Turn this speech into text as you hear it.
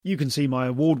You can see my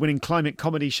award-winning climate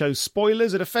comedy show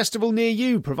Spoilers at a festival near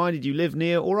you, provided you live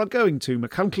near or are going to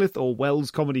Machynlleth or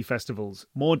Wells comedy festivals.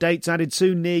 More dates added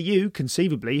soon near you.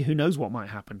 Conceivably, who knows what might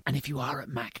happen. And if you are at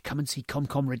Mac, come and see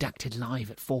ComCom Redacted live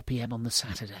at 4 p.m. on the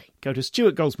Saturday. Go to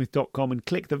stuartgoldsmith.com and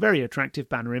click the very attractive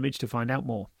banner image to find out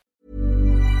more.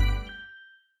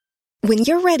 When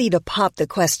you're ready to pop the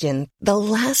question, the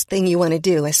last thing you want to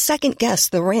do is second-guess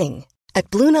the ring. At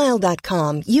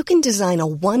BlueNile.com, you can design a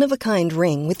one-of-a-kind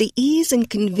ring with the ease and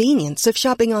convenience of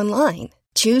shopping online.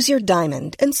 Choose your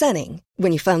diamond and setting.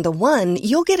 When you find the one,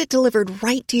 you'll get it delivered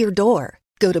right to your door.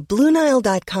 Go to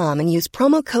BlueNile.com and use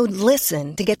promo code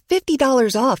LISTEN to get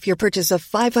 $50 off your purchase of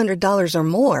 $500 or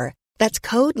more. That's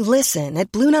code LISTEN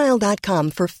at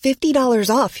BlueNile.com for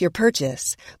 $50 off your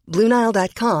purchase.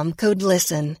 BlueNile.com, code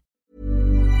LISTEN.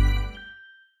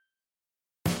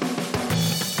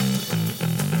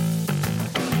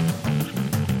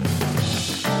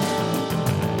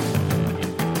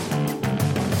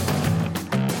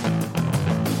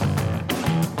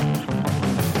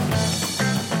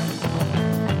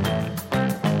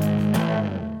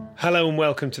 Hello and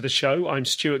welcome to the show. I'm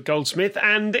Stuart Goldsmith,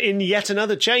 and in yet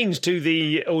another change to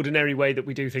the ordinary way that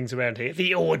we do things around here.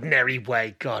 The ordinary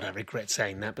way. God, I regret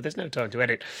saying that, but there's no time to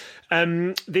edit.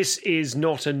 This is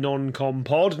not a non-com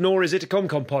pod, nor is it a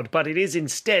com-com pod, but it is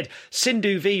instead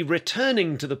Sindhu Vee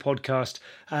returning to the podcast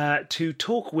to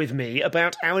talk with me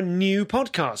about our new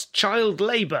podcast, Child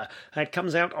Labour. It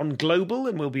comes out on Global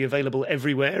and will be available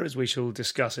everywhere, as we shall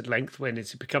discuss at length when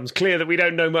it becomes clear that we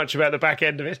don't know much about the back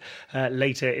end of it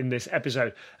later in this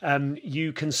episode.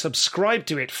 You can subscribe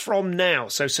to it from now.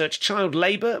 So search Child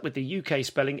Labour with the UK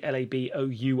spelling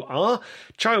Labour.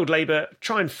 Child Labour,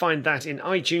 try and find that in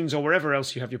iTunes or wherever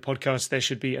else you have your podcasts. There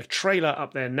should be a trailer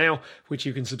up there now, which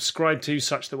you can subscribe to,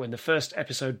 such that when the first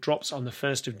episode drops on the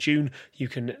 1st of June, you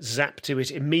can zap to it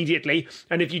immediately.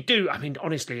 And if you do, I mean,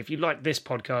 honestly, if you like this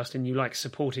podcast and you like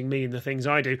supporting me in the things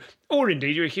I do, or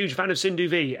indeed you're a huge fan of Sindhu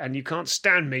Vee and you can't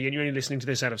stand me and you're only listening to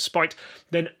this out of spite,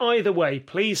 then either way,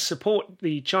 please support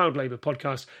the Child Labour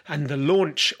podcast and the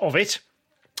launch of it.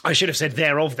 I should have said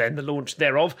thereof then, the launch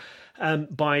thereof,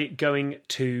 by going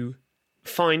to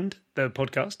find the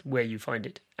podcast where you find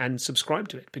it and subscribe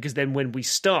to it, because then when we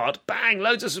start, bang,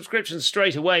 loads of subscriptions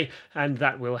straight away, and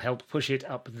that will help push it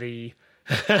up the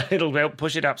it'll help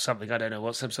push it up something, I don't know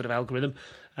what, some sort of algorithm,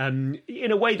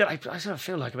 in a way that I sort of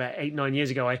feel like about 8-9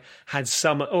 years ago I had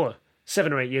some, or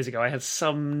 7 or 8 years ago I had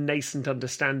some nascent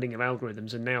understanding of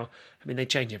algorithms, and now, I mean, they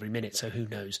change every minute, so who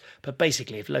knows. But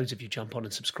basically, if loads of you jump on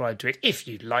and subscribe to it, if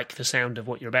you like the sound of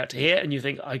what you're about to hear and you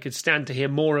think I could stand to hear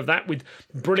more of that with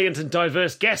brilliant and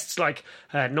diverse guests like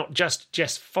not just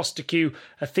Jess Fosterque,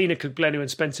 Athena Kuglenu and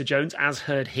Spencer Jones, as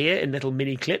heard here in little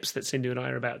mini clips that Sindhu and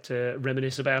I are about to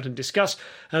reminisce about and discuss,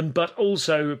 but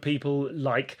also people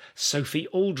like Sophie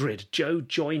Aldred, Joe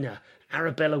Joyner,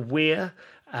 Arabella Weir.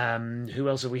 Who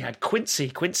else have we had? Quincy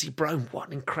Brome. What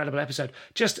an incredible episode.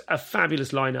 Just a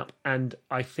fabulous lineup, and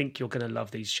I think you're going to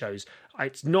love these shows.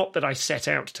 It's not that I set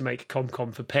out to make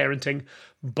ComCom for parenting,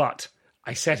 but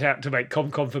I set out to make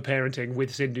ComCom for parenting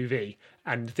with Sindhu Vee,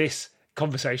 and this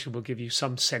conversation will give you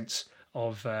some sense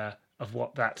of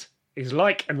what that is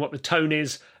like and what the tone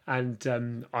is,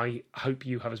 and I hope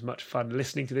you have as much fun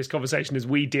listening to this conversation as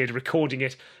we did recording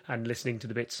it and listening to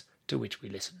the bits to which we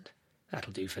listened.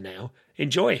 That'll do for now.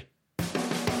 Enjoy.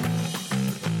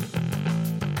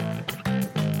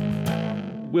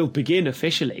 We'll begin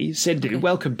officially. Sindhu, okay.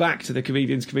 Welcome back to the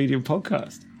Comedian's Comedian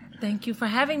podcast. Thank you for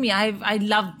having me. I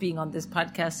loved being on this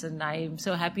podcast, and I'm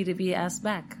so happy to be asked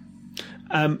back.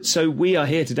 So we are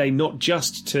here today not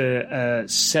just to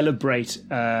celebrate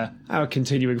our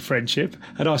continuing friendship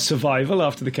and our survival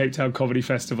after the Cape Town Comedy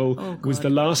Festival was the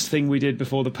last thing we did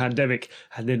before the pandemic,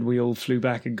 and then we all flew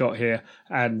back and got here,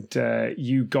 and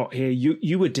you got here.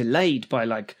 You were delayed by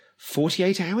like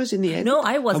 48 hours in the end? No,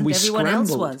 I wasn't. Everyone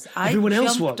else was. Everyone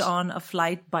else was. I jumped on a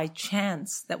flight by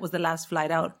chance. That was the last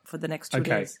flight out for the next 2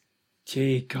 days.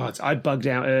 Gee, God, I bugged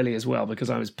out early as well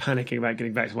because I was panicking about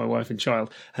getting back to my wife and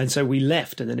child. And so we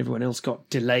left, and then everyone else got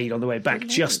delayed on the way back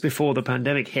just before the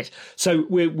pandemic hit. So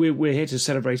we're here to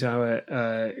celebrate our...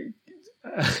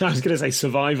 I was going to say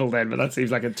survival then, but that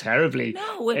seems like a terribly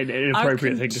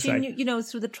inappropriate thing to say. You know,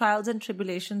 through the trials and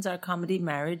tribulations, our comedy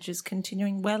marriage is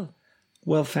continuing well.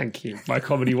 Well, thank you, my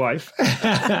comedy wife.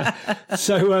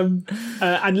 So,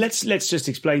 and let's just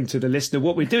explain to the listener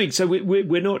what we're doing. So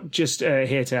we're not just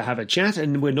here to have a chat,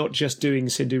 and we're not just doing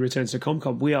Sindhu Returns to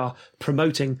ComCom. We are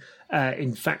promoting,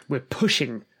 in fact, we're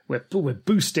pushing, we're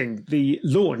boosting the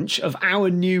launch of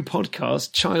our new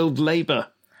podcast, Child Labour.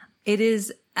 It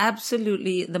is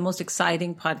absolutely the most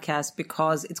exciting podcast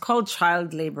because it's called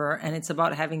Child Labor and it's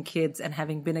about having kids and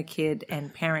having been a kid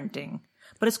and parenting.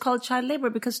 But it's called child labor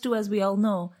because, too, as we all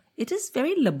know, it is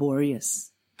very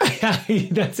laborious.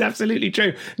 That's absolutely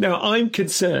true. Now, I'm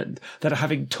concerned that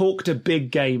having talked a big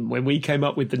game when we came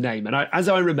up with the name, and as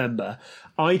I remember,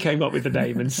 I came up with the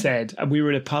name and said, and we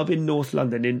were in a pub in North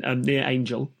London near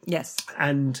Angel. Yes.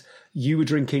 And you were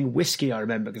drinking whiskey, I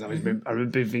remember, because I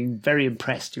remember being very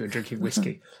impressed you were drinking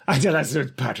whiskey. I know that's sort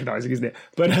of patronising, isn't it?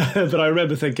 But I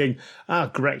remember thinking,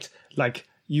 great, like...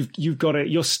 You've got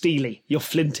you're steely, you're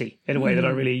flinty in a way that I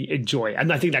really enjoy.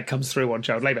 And I think that comes through on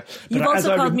child labour. You've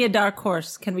also called me a dark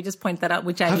horse. Can we just point that out?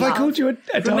 Which I love. Have I called you a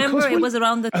dark horse? Remember, it was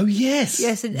around the... Oh, yes.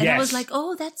 Yes. And I was like,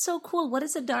 oh, that's so cool. What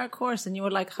is a dark horse? And you were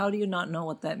like, how do you not know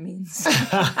what that means?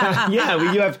 Yeah,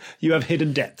 well, you have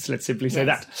hidden depths. Let's simply say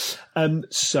that.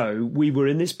 So we were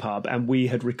in this pub and we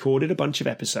had recorded a bunch of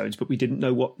episodes, but we didn't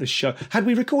know what the show... Had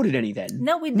we recorded any then?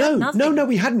 No, we'd done nothing. No,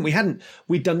 we hadn't.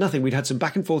 We'd done nothing. We'd had some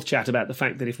back and forth chat about the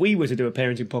fact that if we were to do a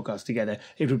parenting podcast together,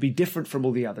 it would be different from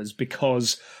all the others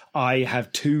because I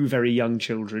have two very young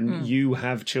children. You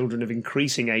have children of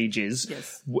increasing ages.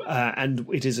 Yes. And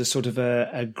it is a sort of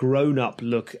a grown-up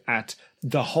look at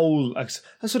the whole, a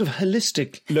sort of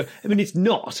holistic look. I mean, it's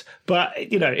not, but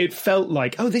it felt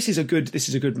like, this is a good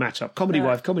matchup. Comedy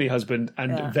wife, comedy husband,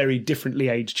 and very differently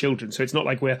aged children. So it's not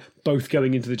like we're both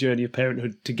going into the journey of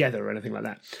parenthood together or anything like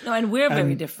that. No, and we're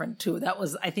very different too. That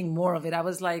was, I think, more of it. I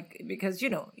was like, because,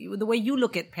 the way you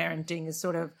look at parenting is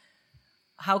sort of,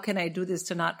 how can I do this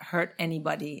to not hurt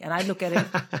anybody? And I look at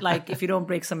it like, if you don't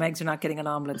break some eggs, you're not getting an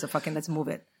omelet. So fucking let's move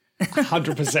it.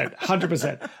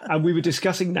 100%. And we were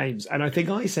discussing names. And I think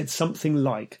I said something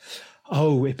like,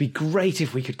 it'd be great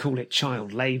if we could call it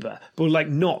child labour. But like,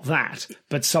 not that,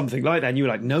 but something like that. And you were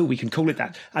like, no, we can call it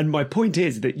that. And my point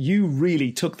is that you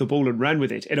really took the ball and ran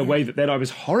with it in a way that then I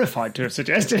was horrified to have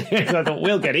suggested it. I thought,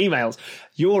 we'll get emails.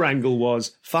 Your angle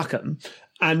was, fuck 'em.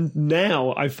 And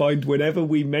now I find whenever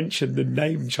we mention the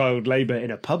name child labour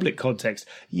in a public context,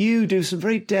 you do some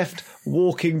very deft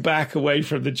walking back away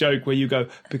from the joke where you go,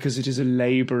 because it is a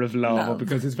labour of love, or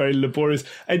because it's very laborious.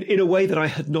 And in a way that I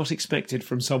had not expected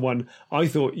from someone, I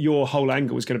thought your whole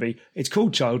angle was going to be, it's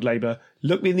called child labour,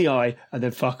 look me in the eye and then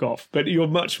fuck off. But you're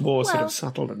much more sort of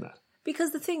subtle than that.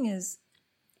 Because the thing is,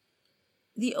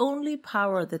 the only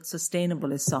power that's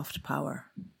sustainable is soft power.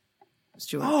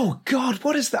 Stuart. Oh, God,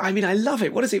 what is that? I mean, I love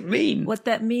it. What does it mean? What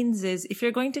that means is if you're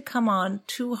going to come on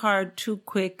too hard, too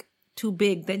quick, too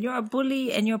big, then you're a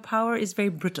bully and your power is very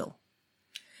brittle.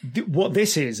 What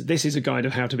this is a guide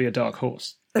of how to be a dark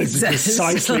horse. This is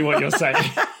precisely what you're saying.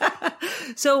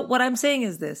 So what I'm saying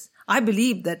is this. I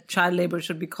believe that child labor this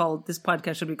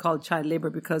podcast should be called Child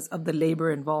Labor because of the labor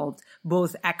involved,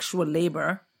 both actual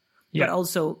labor, but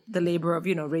also the labor of,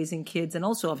 raising kids and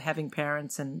also of having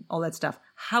parents and all that stuff.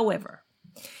 However,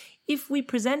 if we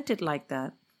present it like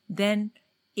that, then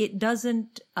it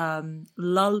doesn't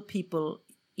lull people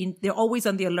in. They're always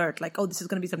on the alert, like, this is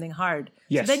going to be something hard.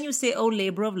 Yes. So then you say,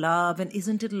 labor of love, and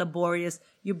isn't it laborious?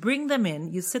 You bring them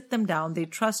in, you sit them down, they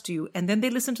trust you, and then they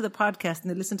listen to the podcast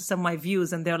and they listen to some of my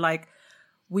views, and they're like,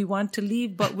 we want to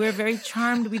leave, but we're very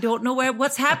charmed. We don't know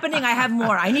what's happening. I have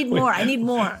more. I need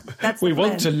more. That's we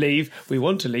want to leave,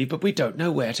 but we don't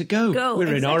know where to go.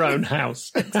 We're in our own house.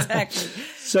 Exactly.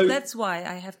 So that's why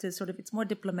I have to it's more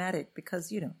diplomatic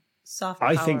because, soft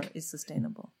power is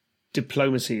sustainable.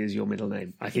 Diplomacy is your middle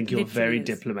name. I think you're very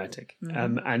diplomatic.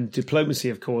 Mm-hmm. And diplomacy,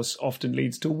 of course, often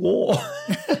leads to war,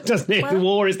 doesn't it? Well,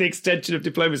 war is the extension of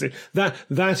diplomacy.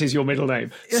 That is your middle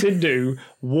name. Sindhu,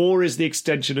 war is the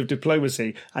extension of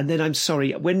diplomacy. And then I'm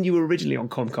sorry, when you were originally on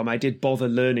ComCom, I did bother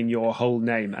learning your whole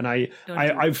name. And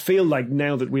I feel like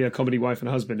now that we are comedy wife and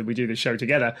husband and we do this show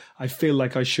together, I feel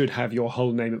like I should have your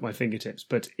whole name at my fingertips.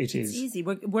 But it's easy.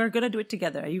 We're going to do it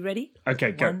together. Are you ready?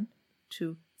 Okay, go. 1,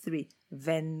 2, 3.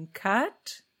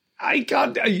 Venkat. I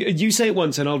can't. You say it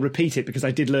once and I'll repeat it because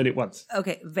I did learn it once.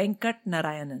 Okay. Venkat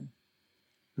Narayanan.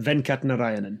 Venkat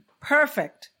Narayanan.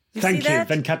 Perfect. Thank you.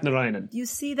 Venkat Narayanan. You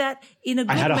see that in a good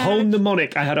marriage. I had a whole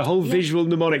mnemonic. I had a whole visual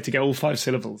mnemonic to get all 5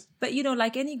 syllables. But,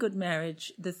 like any good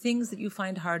marriage, the things that you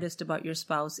find hardest about your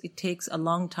spouse, it takes a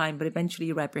long time, but eventually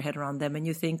you wrap your head around them and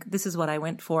you think, this is what I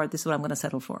went for. This is what I'm going to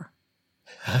settle for.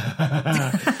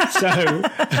 So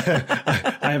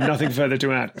I have nothing further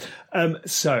to add.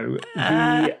 So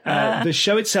the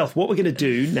show itself, what we're going to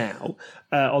do now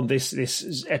on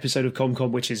this episode of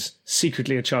ComCom, which is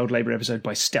secretly a child labour episode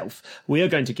by stealth. We are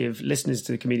going to give listeners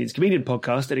to the Comedian's Comedian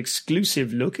podcast an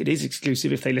exclusive look. It is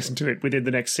exclusive if they listen to it within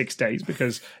the next 6 days,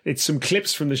 because it's some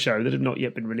clips from the show that have not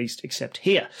yet been released except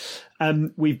here.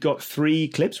 We've got 3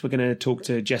 clips. We're going to talk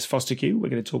to Jess Fosterque. We're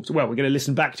going to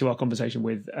listen back to our conversation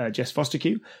with Jess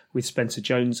Fosterque, with Spencer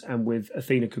Jones, and with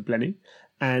Athena Kublenu.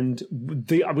 And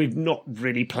we've not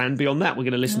really planned beyond that. We're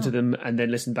going to listen to them and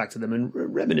then listen back to them and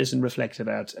reminisce and reflect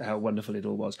about how wonderful it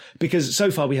all was. Because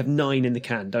so far we have 9 in the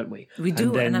can, don't we? We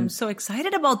do, and I'm so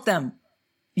excited about them.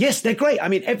 Yes, they're great. I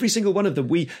mean, every single one of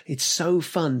them. It's so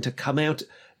fun to come out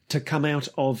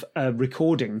of a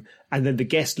recording and then the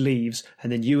guest leaves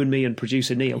and then you and me and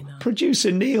producer Neil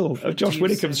of Josh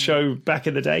Widdicombe's show back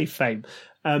in the day fame.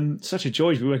 Such a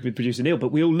joy to be working with producer Neil,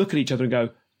 but we all look at each other and go,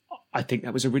 I think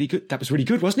that was really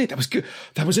good, wasn't it? That was good.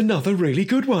 That was another really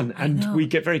good one. And we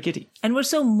get very giddy. And we're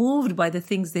so moved by the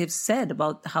things they've said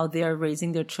about how they're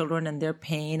raising their children and their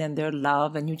pain and their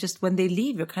love. And when they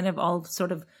leave, you're kind of all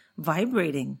sort of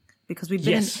vibrating. Because we've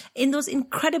been in those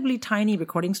incredibly tiny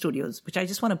recording studios, which I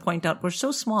just want to point out were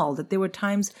so small that there were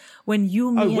times when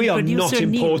you, me, and we are producer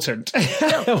not important.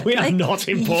 Neil, we are not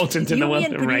important in the world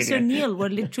of radio. You and producer Neil were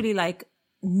literally like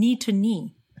knee to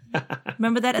knee.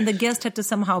 Remember that? And the guest had to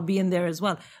somehow be in there as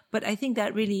well. But I think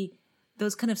that really,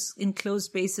 those kind of enclosed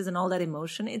spaces and all that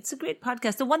emotion, it's a great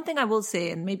podcast. The one thing I will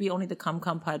say, and maybe only the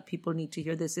ComCom pod people need to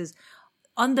hear this, is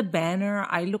on the banner,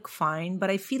 I look fine, but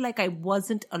I feel like I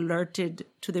wasn't alerted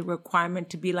to the requirement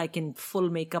to be like in full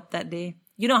makeup that day.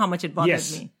 You know how much it bothered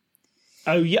me.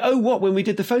 Oh, yeah. Oh, what? When we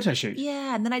did the photo shoot?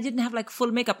 Yeah. And then I didn't have like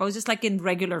full makeup. I was just like in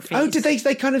regular face. Oh, did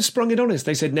they kind of sprung it on us?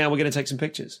 They said, now we're going to take some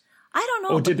pictures. I don't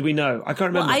know. Or did we know? I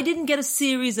can't remember. Well, I didn't get a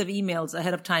series of emails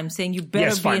ahead of time saying you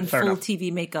better be in full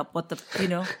TV makeup.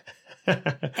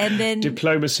 And then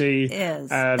diplomacy,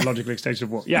 logical extension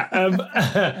of war.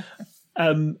 Yeah.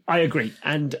 I agree.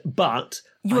 But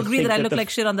you agree that I look like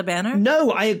shit on the banner?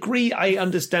 No, I agree. I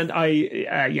understand.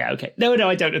 Okay. No,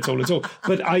 I don't at all.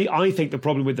 But I think the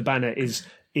problem with the banner is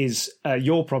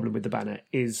your problem with the banner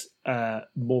is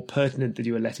more pertinent than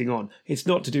you are letting on. It's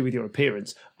not to do with your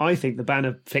appearance. I think the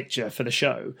banner picture for the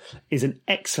show is an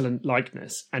excellent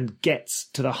likeness and gets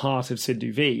to the heart of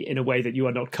Sindhu Vee in a way that you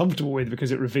are not comfortable with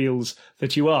because it reveals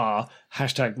that you are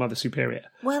 #Mother Superior.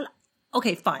 Well,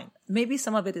 okay, fine. Maybe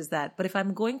some of it is that. But if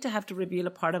I'm going to have to reveal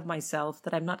a part of myself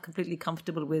that I'm not completely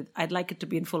comfortable with, I'd like it to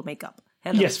be in full makeup.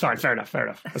 Hello? Yes, fine. Fair enough.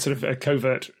 A sort of a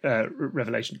covert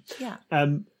revelation. Yeah.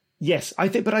 Yes, I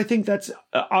think that's.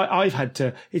 I've had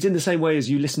to. It's in the same way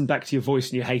as you listen back to your voice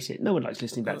and you hate it. No one likes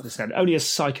listening back to the sound. Only a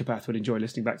psychopath would enjoy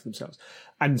listening back to themselves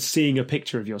and seeing a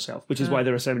picture of yourself, which is why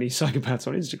there are so many psychopaths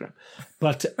on Instagram.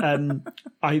 But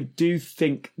I do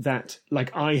think that,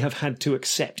 like, I have had to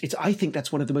accept it. I think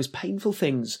that's one of the most painful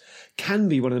things. Can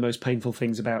be one of the most painful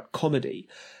things about comedy,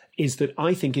 is that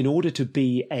I think in order to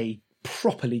be a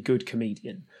properly good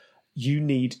comedian, you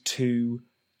need to.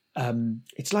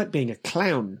 It's like being a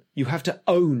clown. You have to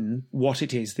own what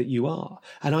it is that you are.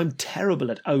 And I'm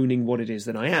terrible at owning what it is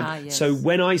that I am. Yes. So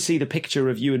when I see the picture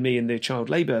of you and me in the child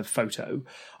labour photo,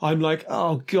 I'm like,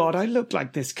 oh God, I look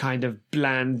like this kind of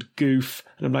bland goof.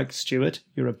 And I'm like, Stuart,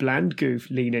 you're a bland goof.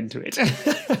 Lean into it.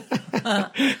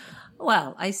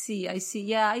 Well, I see.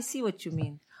 Yeah, I see what you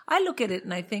mean. I look at it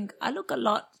and I think I look a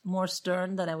lot more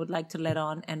stern than I would like to let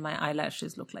on, and my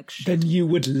eyelashes look like shit. Than you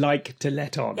would like to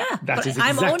let on. Yeah, that is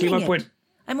exactly my point.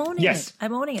 I'm owning it.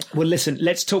 I'm owning it. Well, listen,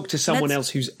 let's talk to someone else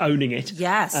who's owning it.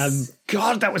 Yes.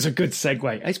 God, that was a good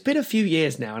segue. It's been a few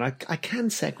years now, and I can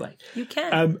segue. You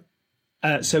can.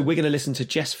 So we're going to listen to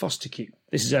Jess Fosterque.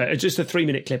 This is just a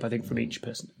 3-minute clip, I think, from each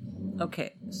person.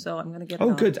 Okay, so I'm going to get.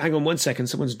 Oh, good. Hang on 1 second.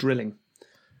 Someone's drilling.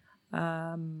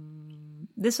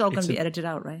 This is all going to be edited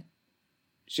out, right?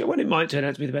 Sure, well, it might turn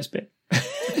out to be the best bit.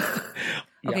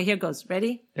 Okay, here goes.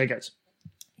 Ready? Here goes.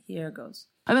 Here goes.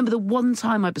 I remember the one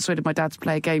time I persuaded my dad to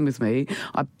play a game with me.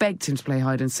 I begged him to play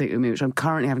hide and seek with me, which I'm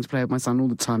currently having to play with my son all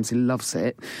the time, so he loves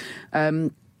it.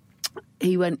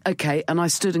 He went, okay, and I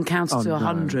stood and counted to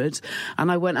 100,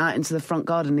 and I went out into the front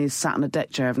garden, and he sat on a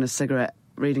deck chair having a cigarette,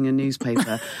 reading a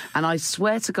newspaper, and I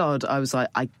swear to God, I was like,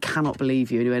 I cannot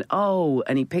believe you. And he went, oh,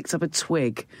 and he picked up a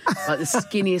twig, like the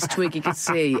skinniest twig he could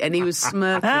see, and he was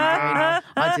smirking. Going,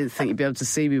 I didn't think you'd be able to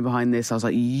see me behind this. I was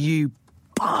like, you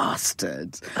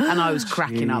bastard. And I was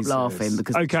cracking up laughing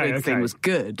because the twig thing was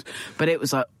good, but it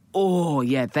was like, oh,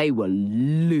 yeah, they were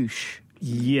louche.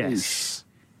 Yes. Louche.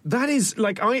 That is,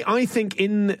 like, I think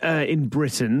in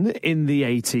Britain in the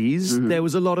 80s there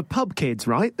was a lot of pub kids,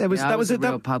 right? That was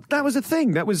a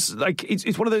thing. That was like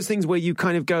it's one of those things where you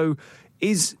kind of go,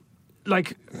 is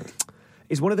like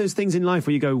is one of those things in life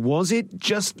where you go,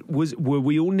 were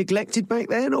we all neglected back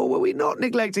then, or were we not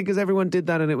neglected because everyone did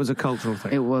that and it was a cultural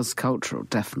thing? It was cultural,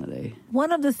 definitely.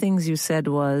 One of the things you said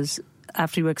was,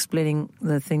 after you were explaining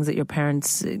the things that your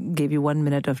parents gave you 1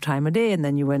 minute of time a day, and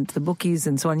then you went to the bookies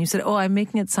and so on, you said, I'm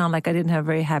making it sound like I didn't have a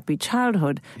very happy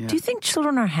childhood. Yeah. Do you think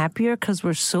children are happier because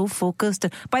we're so focused?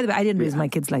 By the way, I didn't raise my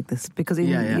kids like this, because I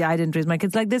didn't raise my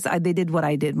kids like this. They did what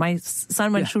I did. My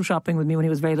son went shoe shopping with me when he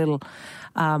was very little,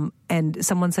 and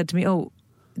someone said to me,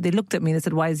 they looked at me and they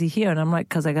said, why is he here? And I'm like,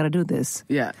 because I got to do this.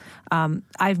 Yeah.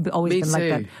 I've always been like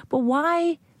that. But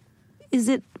why is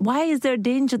there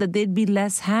danger that they'd be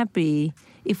less happy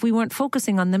if we weren't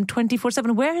focusing on them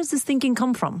 24/7? Where has this thinking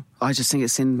come from? I just think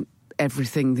it's in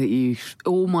everything that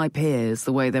all my peers,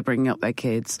 the way they're bringing up their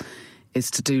kids, is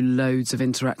to do loads of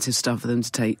interactive stuff for them,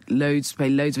 to pay loads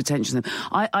of attention to them.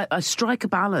 I strike a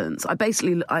balance. I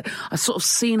sort of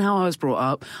seen how I was brought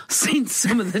up, seen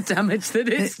some of the damage that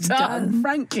it's done,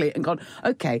 frankly, and gone,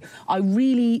 okay, I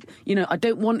really, I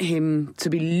don't want him to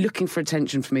be looking for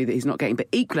attention from me that he's not getting. But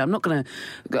equally, I'm not going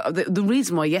to... The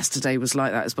reason why yesterday was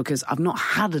like that is because I've not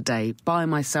had a day by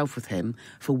myself with him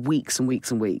for weeks and weeks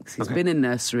and weeks. He's been in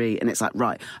nursery, and it's like,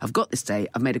 right, I've got this day.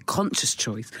 I've made a conscious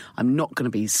choice. I'm not going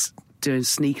to be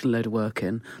sneaking a load of work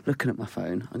in, looking at my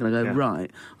phone. I'm going to go, right.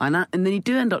 And then you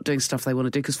do end up doing stuff they want to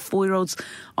do, because 4-year-olds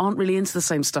aren't really into the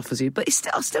same stuff as you. But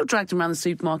I still dragged him around the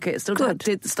supermarket. Still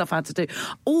did the stuff I had to do.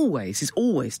 He's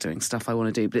always doing stuff I want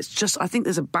to do. But it's just, I think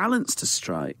there's a balance to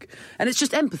strike. And it's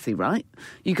just empathy, right?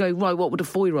 You go, right, what would a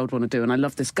 4-year-old want to do? And I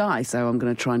love this guy, so I'm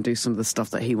going to try and do some of the stuff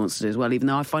that he wants to do as well, even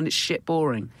though I find it shit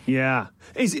boring. Yeah.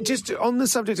 Is it just on the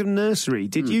subject of nursery,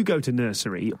 did you go to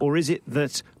nursery, or is it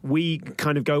that we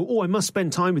kind of go, I must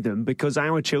spend time with them because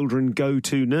our children go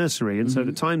to nursery, and so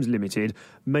the time's limited?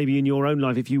 Maybe in your own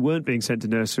life, if you weren't being sent to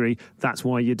nursery, that's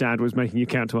why your dad was making you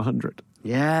count to 100.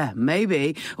 Yeah,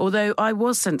 maybe. Although I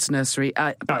was sent to nursery,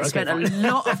 I spent a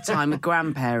lot of time with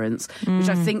grandparents, which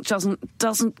I think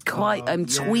doesn't quite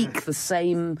tweak the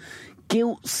same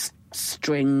guilt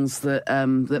strings that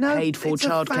paid for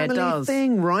childcare does.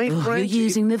 Thing, right? You're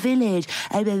using the village.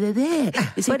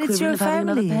 But it's your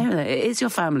family. It is your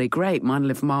family. Great. Mine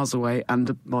live miles away,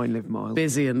 and mine live miles.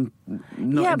 Busy and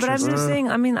not but I'm just saying.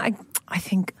 I mean,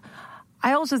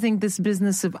 I also think this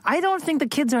business of... I don't think the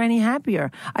kids are any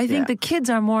happier. I think the kids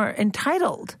are more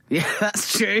entitled. Yeah,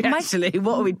 that's true, actually.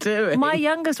 What are we doing? My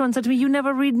youngest one said to me, you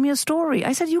never read me a story.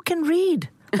 I said, you can read.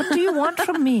 What do you want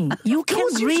from me? You can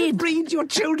read. You should read your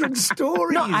children's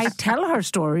stories. No, I tell her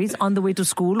stories on the way to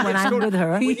school when I'm with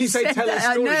her. When you say tell her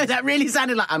stories... No, that really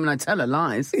sounded like... I mean, I tell her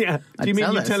lies. Yeah. Do you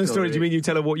mean you tell her stories? Do you mean you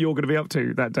tell her what you're going to be up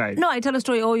to that day? No, I tell a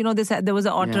story. There was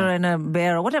an otter and a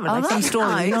bear or whatever. Like some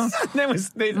story. Nice.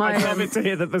 I love it to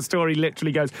hear that the story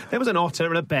literally goes, there was an otter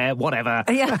and a bear, whatever.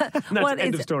 Yeah.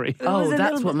 End of story.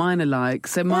 That's what mine are like.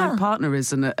 So my partner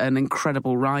is an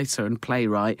incredible writer and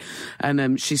playwright,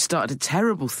 and she started a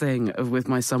terrible thing with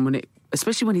my son,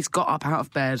 especially when he's got up out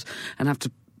of bed and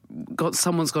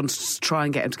someone's gone to try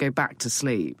and get him to go back to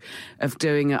sleep, of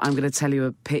doing I'm going to tell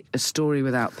you a story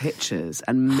without pictures,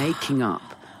 and making up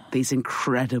these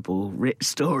incredible rich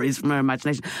stories from her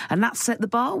imagination. And that set the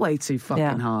bar way too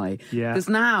fucking high. Yeah. Because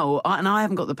now, I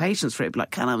haven't got the patience for it, but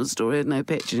like, can I have a story with no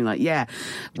pictures? And you're like,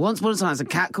 once upon a time, there's a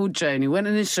cat called Joe, and he went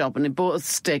in his shop and he bought a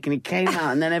stick and he came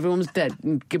out and then everyone was dead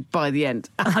by the end.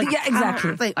 Yeah,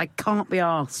 exactly. I can't be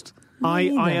arsed.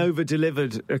 I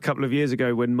over-delivered a couple of years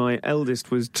ago when my eldest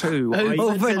was 2.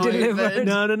 Over-delivered?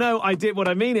 No. I did. What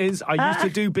I mean is, I used to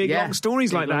do big, long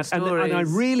stories like that. And I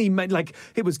really made,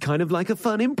 it was kind of like a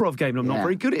fun improv game. And I'm not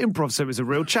very good at improv, so it was a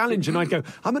real challenge. And I'd go,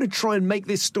 I'm going to try and make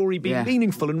this story be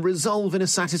meaningful and resolve in a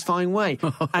satisfying way.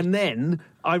 And then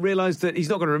I realised that he's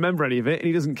not going to remember any of it, and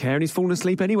he doesn't care, and he's fallen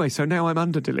asleep anyway. So now I'm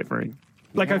under-delivering.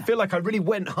 I feel like I really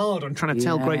went hard on trying to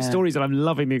tell great stories, and I'm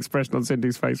loving the expression on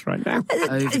Sindhu's face right now.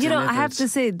 I have to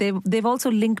say, they've also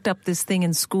linked up this thing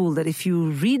in school that if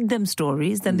you read them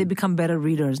stories, then they become better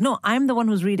readers. No, I'm the one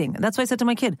who's reading. That's why I said to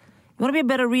my kid, you want to be a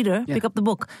better reader? Pick up the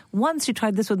book. Once she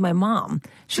tried this with my mom.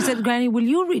 She said, Granny, will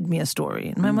you read me a story?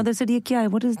 And my mother said, yeah,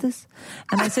 what is this?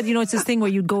 And I said, it's this thing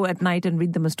where you go at night and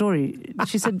read them a story.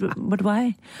 She said, but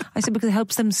why? I said, because it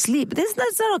helps them sleep. That's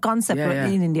not a concept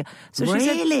in India. So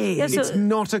really? She said, it's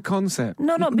not a concept.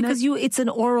 No, because it's an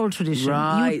oral tradition.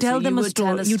 Right. You tell them a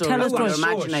story. You tell a story.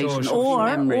 Imagination.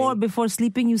 Or before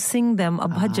sleeping, you sing them a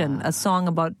bhajan, a song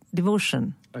about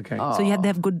devotion. Okay. So you had to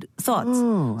have good thoughts.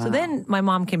 So then my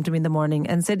mom came to me in the morning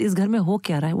and said, "Is ghar mein ho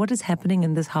kya raha hai? What is happening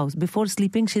in this house?" Before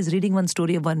sleeping, she's reading one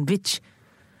story of one witch.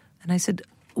 And I said,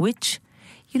 "Witch?"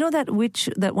 You know that witch,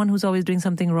 that one who's always doing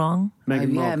something wrong?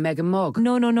 Megan Mogg. Yeah, Megan Mogg.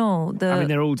 No. I mean,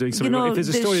 they're all doing something wrong. If there's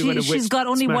a story when a witch she's got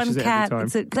only one smashes it cat. every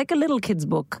time. It's like a little kid's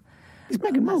book. It's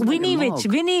Megan Mogg. Winnie Megan Witch.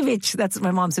 Mogg. Winnie Witch. That's what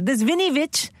my mom said. There's Winnie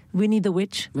Witch. Winnie the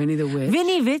Witch. Winnie the Witch.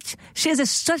 Winnie Witch. She is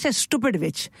such a stupid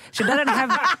witch. She doesn't have.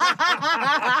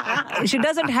 She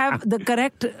doesn't have the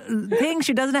correct thing.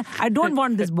 She doesn't have. I don't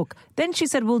want this book. Then she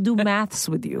said, "We'll do maths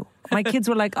with you." My kids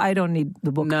were like, "I don't need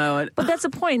the book." No, but that's the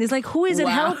point. It's like, who is it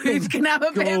helping? You can have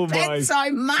a bit Oh of my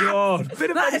bedtime math. God.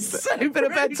 Bit of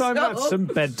bedtime maths. Some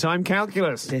bedtime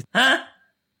calculus.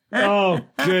 Oh,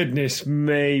 goodness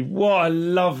me. What a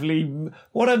lovely...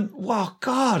 What a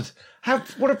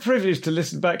privilege to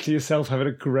listen back to yourself having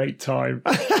a great time.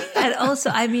 And also,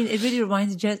 I mean, it really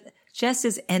reminds me,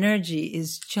 Jess's energy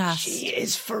is just... She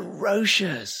is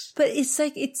ferocious. But it's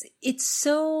like, it's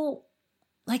so...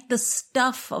 Like the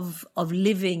stuff of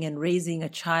living and raising a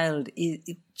child,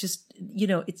 it just,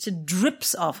 it just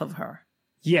drips off of her.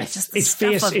 Yes, it's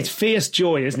fierce. It's fierce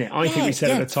joy, isn't it? I think we said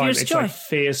at the time, it's joy. like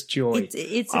fierce joy.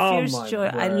 It's a fierce joy.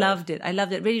 Word. I loved it.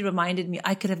 It really reminded me.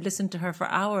 I could have listened to her for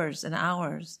hours and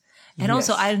hours. And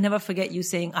also, I'll never forget you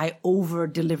saying I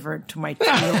over-delivered to my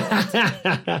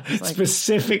children.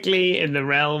 Specifically in the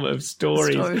realm of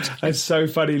stories. It's so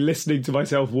funny listening to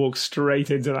myself walk straight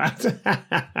into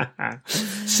that.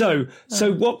 So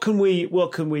what can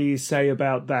we say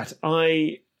about that?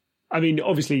 I mean,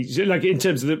 obviously, like in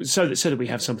terms of so that we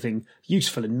have something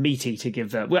useful and meaty to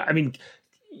give them. Well, I mean,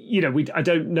 I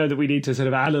don't know that we need to sort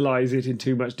of analyse it in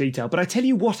too much detail. But I tell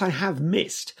you what I have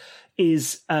missed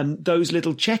is those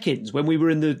little check-ins when we were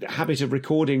in the habit of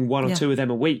recording one or two of them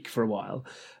a week for a while.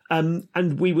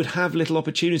 And we would have little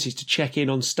opportunities to check in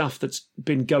on stuff that's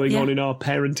been going on in our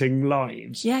parenting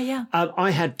lives. Yeah.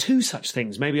 I had two such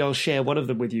things. Maybe I'll share one of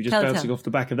them with you, just bouncing off the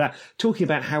back of that. Talking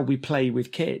about how we play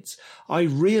with kids. I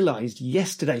realised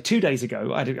yesterday, 2 days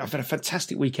ago, I've had a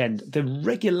fantastic weekend. The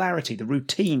regularity, the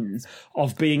routine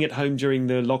of being at home during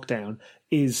the lockdown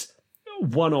is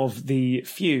one of the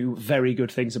few very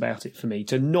good things about it for me.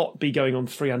 To not be going on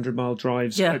 300-mile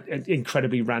drives at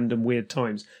incredibly random, weird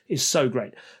times is so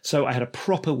great. So I had a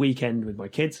proper weekend with my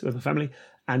kids, with my family.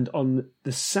 And on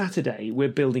the Saturday, we're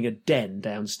building a den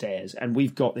downstairs. And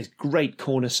we've got this great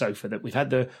corner sofa that we've had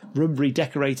the room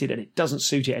redecorated and it doesn't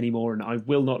suit it anymore. And I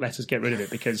will not let us get rid of it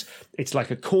because it's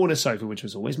like a corner sofa, which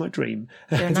was always my dream,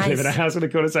 to live in a house with a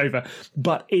corner sofa.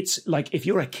 But it's like, if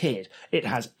you're a kid, it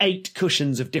has 8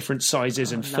 cushions of different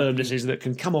sizes and firmnesses that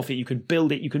can come off it. You can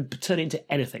build it. You can turn it into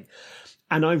anything.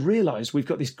 And I realised we've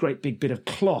got this great big bit of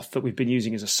cloth that we've been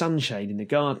using as a sunshade in the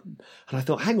garden. And I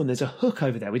thought, hang on, there's a hook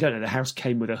over there. We don't know. The house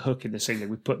came with a hook in the ceiling.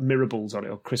 We put mirror balls on it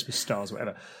or Christmas stars or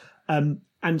whatever.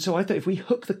 And so I thought if we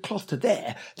hook the cloth to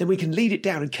there, then we can lead it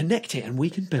down and connect it and we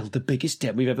can build the biggest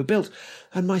den we've ever built.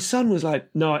 And my son was like,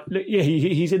 no, look,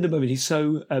 he's in the moment. He's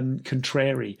so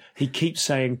contrary. He keeps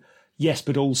saying, yes,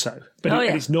 but also. But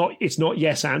it's not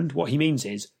yes and. What he means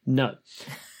is no.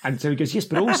 And so he goes, yes,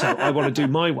 but also I want to do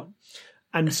my one.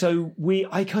 And so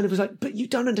I kind of was like, but you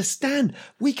don't understand.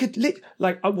 We could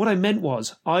what I meant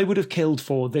was I would have killed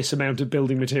for this amount of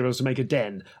building materials to make a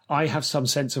den. I have some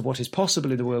sense of what is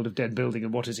possible in the world of den building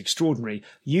and what is extraordinary.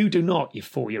 You do not, you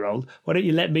 4-year-old. Why don't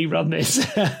you let me run this?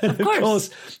 Of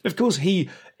course, he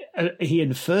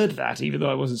inferred that, even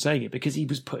though I wasn't saying it, because he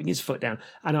was putting his foot down.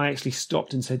 And I actually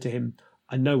stopped and said to him,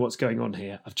 I know what's going on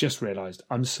here. I've just realised.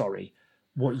 I'm sorry.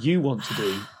 What you want to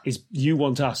do is you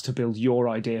want us to build your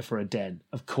idea for a den.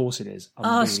 Of course it is. I'm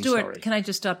really Stuart, sorry. Can I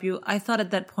just stop you? I thought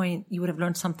at that point you would have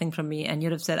learned something from me and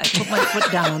you'd have said, I put my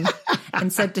foot down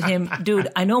and said to him, dude,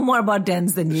 I know more about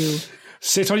dens than you.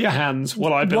 Sit on your hands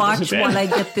while I build this a den. Watch while I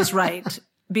get this right.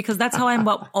 Because that's how I'm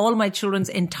about all my children's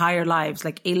entire lives,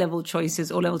 like A-level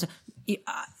choices, O-level.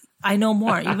 I know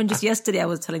more. Even just yesterday, I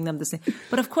was telling them the same.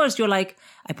 But of course, you're like,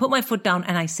 I put my foot down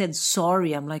and I said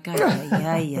sorry. I'm like,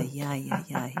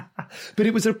 yeah. But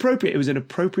it was appropriate. It was an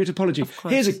appropriate apology.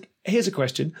 Here's a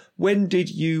question. When did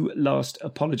you last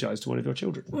apologise to one of your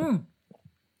children?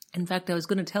 In fact, I was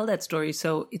going to tell that story,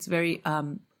 so it's very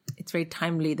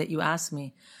timely that you asked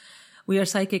me. We are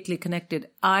psychically connected.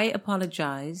 I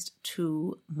apologized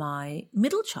to my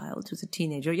middle child, who's a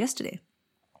teenager, yesterday.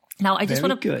 Now, I just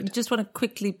want to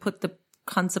quickly put the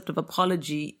concept of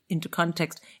apology into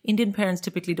context. Indian parents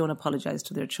typically don't apologize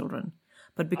to their children.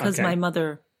 But because my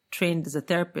mother trained as a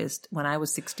therapist when I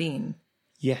was 16,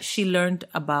 she learned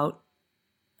about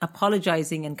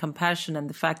apologizing and compassion and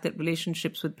the fact that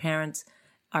relationships with parents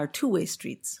are two-way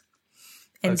streets.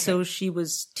 And so she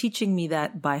was teaching me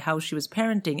that by how she was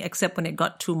parenting, except when it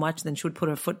got too much, then she would put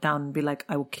her foot down and be like,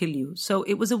 I will kill you. So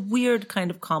it was a weird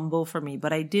kind of combo for me.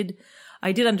 But I did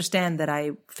understand that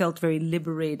I felt very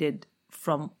liberated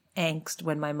from angst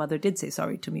when my mother did say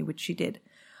sorry to me, which she did.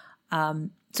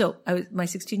 So I was my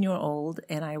 16-year-old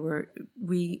and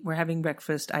we were having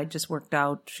breakfast. I just worked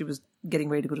out. She was getting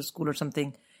ready to go to school or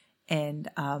something. And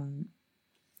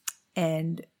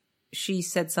she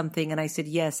said something and I said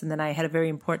yes. And then I had a very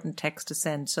important text to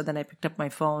send. So then I picked up my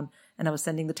phone and I was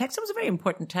sending the text. It was a very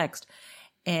important text.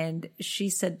 And she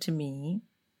said to me,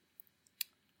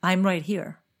 I'm right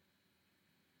here.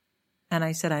 And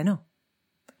I said, I know.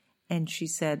 And she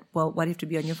said, well, why do you have to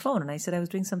be on your phone? And I said, I was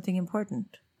doing something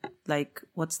important. Like,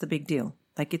 what's the big deal?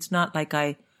 Like, it's not like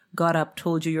I got up,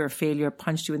 told you you're a failure,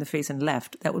 punched you in the face and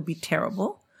left. That would be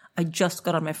terrible. I just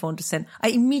got on my phone to send. I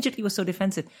immediately was so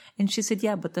defensive. And she said,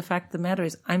 yeah, but the fact of the matter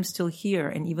is I'm still here.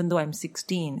 And even though I'm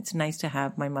 16, it's nice to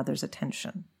have my mother's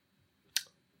attention.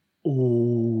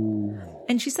 Oh.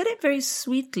 And she said it very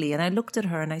sweetly. And I looked at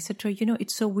her and I said to her,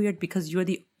 it's so weird because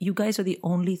you guys are the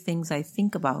only things I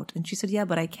think about. And she said, yeah,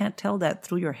 but I can't tell that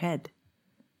through your head.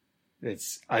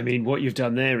 What you've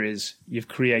done there is you've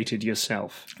created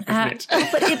yourself, isn't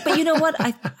it? But you know what?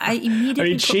 I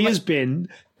immediately. She has been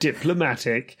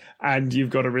diplomatic, and you've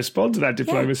got to respond to that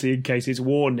diplomacy in case it's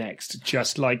war next,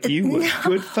 just like you would.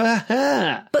 Good for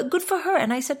her. But good for her.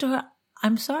 And I said to her,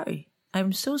 I'm sorry.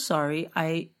 I'm so sorry.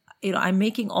 I'm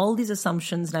making all these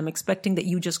assumptions, and I'm expecting that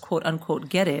you just quote unquote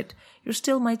get it. You're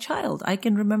still my child. I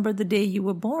can remember the day you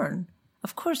were born.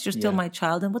 Of course, you're still my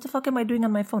child. And what the fuck am I doing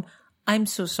on my phone? I'm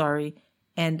so sorry.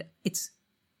 And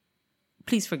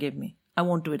please forgive me. I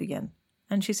won't do it again.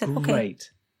 And she said, okay.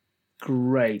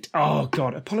 Great. Oh,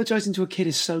 God. Apologizing to a kid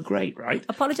is so great, right?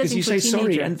 Apologizing because you say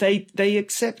sorry and they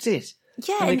accept it.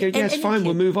 Yeah. And they go, yes, fine,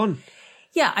 we'll move on.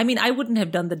 Yeah, I wouldn't have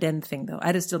done the den thing, though.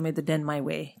 I'd have still made the den my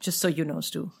way, just so you know,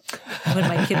 Stu, when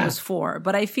my kid was 4.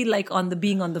 But I feel like on the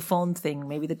being on the phone thing,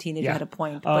 maybe the teenager had a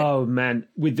point. But... Oh, man.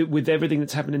 With everything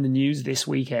that's happened in the news this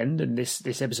weekend, and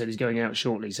this episode is going out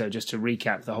shortly, so just to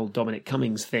recap, the whole Dominic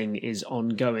Cummings thing is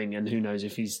ongoing, and who knows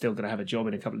if he's still going to have a job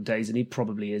in a couple of days, and he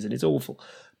probably is, and it's awful.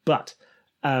 But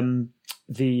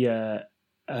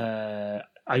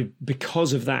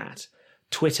because of that,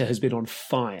 Twitter has been on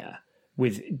fire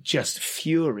with just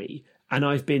fury. And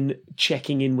I've been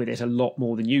checking in with it a lot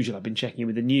more than usual. I've been checking in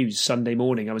with the news Sunday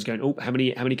morning. I was going, how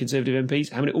many Conservative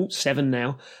MPs? 7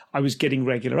 now. I was getting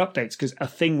regular updates because a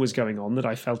thing was going on that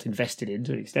I felt invested in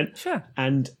to an extent. Sure.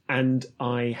 And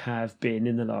I have been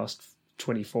in the last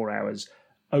 24 hours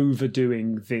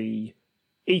overdoing the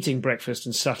eating breakfast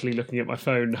and subtly looking at my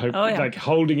phone, like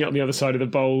holding it on the other side of the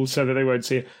bowl so that they won't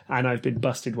see it. And I've been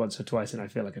busted once or twice and I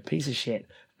feel like a piece of shit.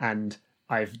 And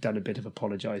I've done a bit of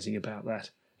apologising about that.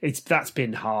 That's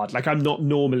been hard. Like, I'm not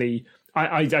normally,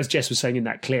 I as Jess was saying in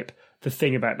that clip, the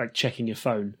thing about like checking your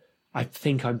phone, I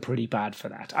think I'm pretty bad for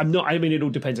that. I'm not. I mean, it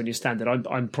all depends on your standard.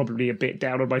 I'm probably a bit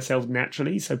down on myself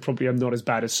naturally, so probably I'm not as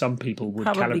bad as some people would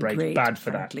calibrate bad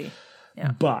for frankly. That.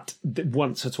 Yeah. But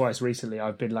once or twice recently,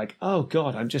 I've been like, oh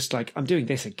God, I'm doing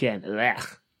this again. Ugh.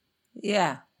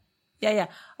 Yeah.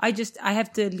 I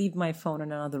have to leave my phone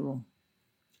in another room.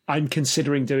 I'm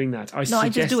considering doing that. I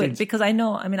just do it because I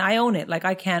know. I mean, I own it. Like,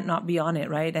 I can't not be on it,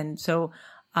 right? And so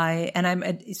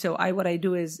what I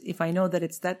do is, if I know that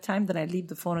it's that time, then I leave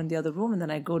the phone in the other room, and then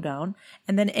I go down.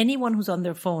 And then anyone who's on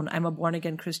their phone, I'm a born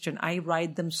again Christian. I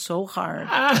ride them so hard.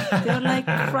 They're like,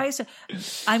 Christ.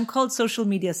 I'm called Social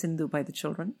Media Sindhu by the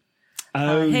children.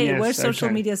 Hey, yes, where's Social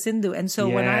Media Sindhu? And so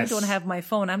when I don't have my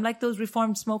phone, I'm like those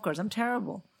reformed smokers. I'm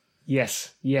terrible.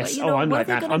 Yes. But, I'm like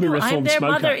that. I'm a reformed their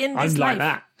smoker. Mother in this I'm like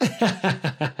life.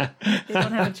 that. They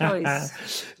don't have a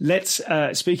choice. Let's,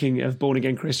 speaking of born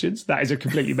again Christians, that is a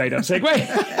completely made up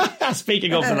segue.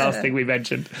 Speaking of the last thing we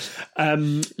mentioned,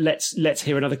 let's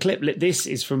hear another clip. This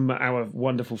is from our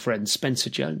wonderful friend Spencer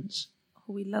Jones,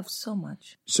 who we love so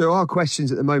much. So our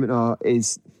questions at the moment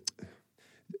is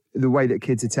the way that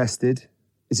kids are tested.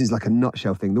 This is like a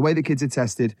nutshell thing. The way that kids are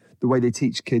tested, the way they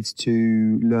teach kids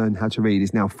to learn how to read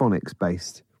is now phonics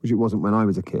based, which it wasn't when I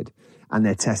was a kid. And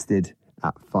they're tested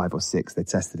at 5 or 6. They're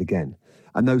tested again.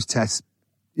 And those tests,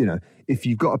 if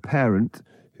you've got a parent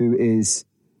who is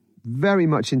very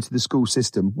much into the school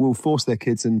system, will force their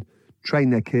kids and train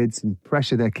their kids and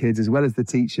pressure their kids as well as the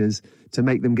teachers to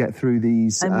make them get through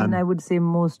these. I would say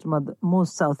most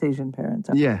South Asian parents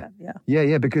are like that.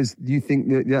 Yeah, because you think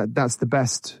that that's the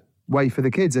best way for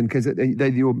the kids, and because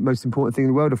they're the most important thing in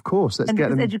the world, of course.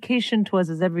 Education to us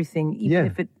is everything, even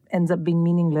if it ends up being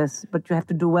meaningless, but you have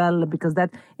to do well, because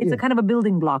it's a kind of a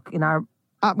building block in our...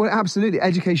 well, absolutely.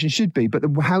 Education should be, but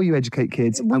how you educate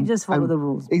kids... We just follow the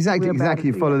rules. Exactly.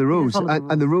 You follow the rules.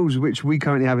 And the rules which we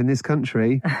currently have in this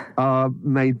country are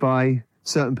made by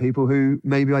certain people who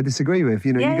maybe I disagree with.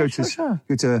 You go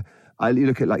to You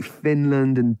look at like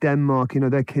Finland and Denmark,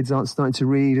 their kids aren't starting to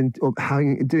read or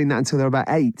doing that until they're about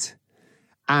 8.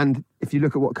 And if you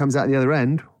look at what comes out the other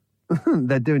end,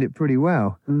 they're doing it pretty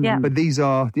well. Yeah. But these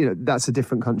are, that's a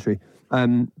different country.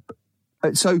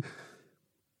 So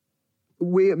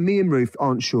me and Ruth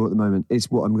aren't sure at the moment. Is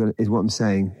what I'm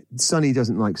saying. Sonny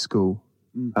doesn't like school,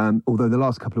 although the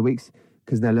last couple of weeks,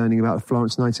 because they're learning about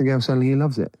Florence Nightingale, suddenly he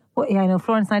loves it. Well, yeah, I know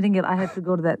Florence Nightingale. I had to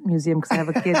go to that museum because I have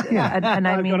a kid, and I mean,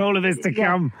 I've got all of this to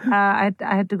come. I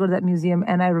had to go to that museum,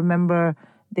 and I remember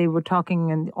they were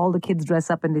talking, and all the kids dress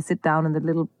up and they sit down, and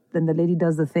then the lady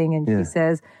does the thing, and she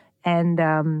says, and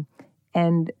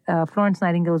Florence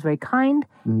Nightingale was very kind,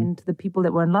 and to the people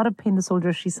that were in a lot of pain, the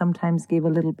soldiers, she sometimes gave a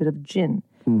little bit of gin.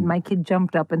 My kid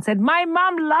jumped up and said, "My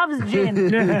mom loves gin,"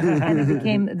 and it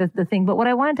became the thing. But what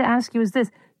I wanted to ask you is this: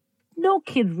 no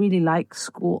kid really likes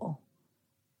school.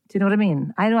 Do you know what I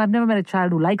mean? I've never met a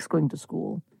child who likes going to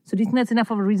school. So do you think that's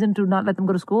enough of a reason to not let them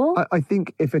go to school? I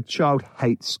think if a child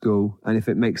hates school and if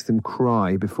it makes them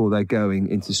cry before they're going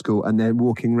into school and they're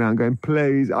walking around going,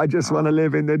 "Please, I just want to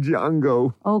live in the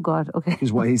jungle." Oh, God, okay.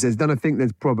 Is what he says. Then I think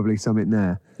there's probably something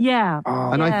there. Yeah.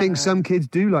 And I think some kids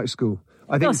do like school.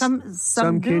 I think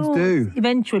some kids do.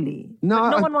 Eventually. No,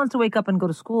 but no one wants to wake up and go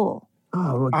to school.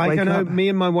 Oh, I don't know. Me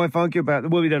and my wife argue about.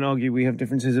 Well, we don't argue. We have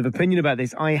differences of opinion about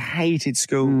this. I hated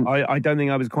school. I don't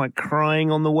think I was quite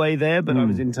crying on the way there, but I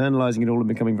was internalising it all and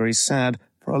becoming very sad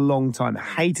for a long time. I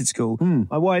hated school.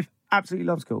 My wife absolutely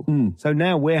loved school. So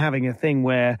now we're having a thing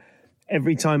where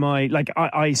every time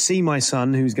I see my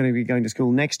son, who's going to be going to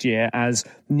school next year, as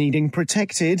needing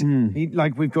protected.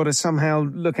 We've got to somehow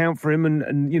look out for him,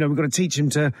 and we've got to teach him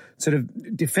to sort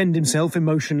of defend himself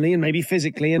emotionally and maybe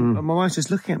physically. And my wife's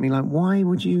just looking at me like, why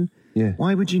would you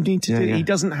need to do it? He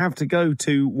doesn't have to go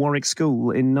to Warwick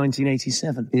School in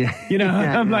 1987.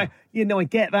 I'm like, I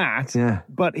get that.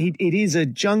 But it is a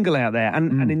jungle out there.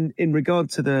 And in regard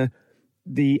to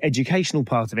the educational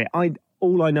part of it,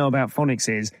 all I know about phonics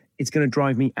is it's going to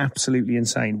drive me absolutely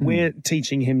insane. We're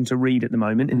teaching him to read at the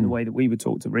moment in the way that we were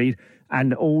taught to read.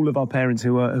 And all of our parents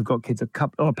who've got kids,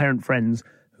 our parent friends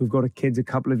who've got kids a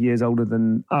couple of years older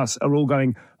than us are all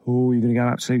going, "Oh, you're going to go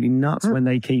absolutely nuts when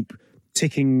they keep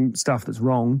ticking stuff that's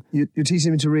wrong." You're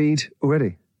teaching him to read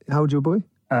already? How old is your boy?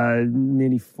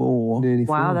 Nearly 4.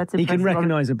 Wow, that's impressive. He can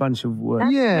recognise a bunch of words.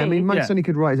 I mean, my son, he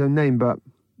could write his own name, but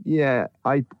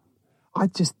I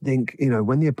just think,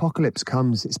 when the apocalypse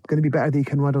comes, it's going to be better that he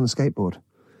can ride on a skateboard.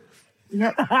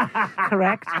 Yeah,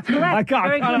 correct. I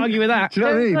can't argue with that. Do you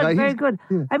know what I mean? Very good.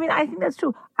 Yeah. I mean, I think that's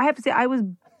true. I have to say, I was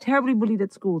terribly bullied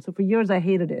at school. So for years, I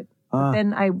hated it. But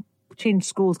then I changed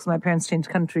schools because my parents changed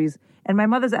countries. And my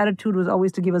mother's attitude was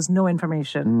always to give us no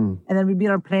information. And then we'd be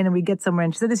on a plane and we'd get somewhere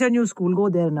and she said, "This is your new school, go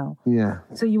there now." Yeah.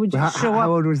 So you would just show up.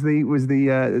 How old was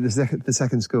the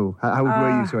second school? How old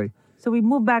were you, sorry? So we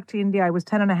moved back to India. I was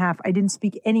 10 and a half. I didn't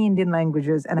speak any Indian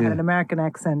languages and I had an American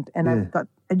accent. And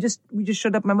we just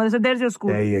showed up. My mother said, "There's your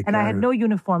school." There you and go. I had no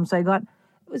uniform. So it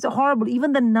was horrible.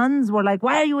 Even the nuns were like,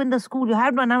 "Why are you in the school? You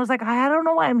have one." I was like, "I don't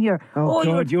know why I'm here." Oh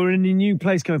God, you're in a new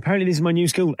place. Apparently this is my new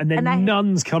school. And then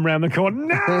nuns come around the corner.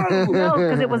 No! No,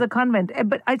 because it was a convent.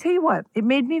 But I tell you what, it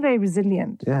made me very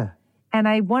resilient. Yeah. And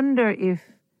I wonder if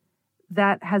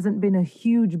that hasn't been a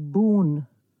huge boon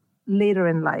later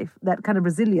in life, that kind of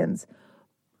resilience.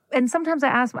 And sometimes I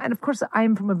ask, and of course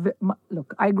I'm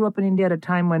look, I grew up in India at a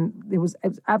time when it was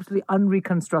absolutely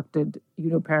unreconstructed,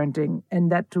 parenting,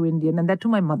 and that to Indian, and that to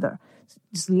my mother.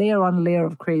 Just layer on layer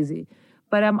of crazy.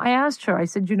 But I asked her, I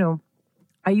said,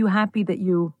 are you happy that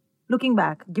looking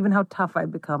back, given how tough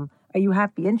I've become, are you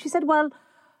happy? And she said, well,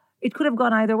 it could have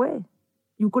gone either way.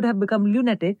 You could have become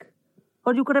lunatic,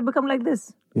 or you could have become like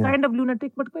this. Kind of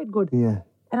lunatic, but quite good. Yeah.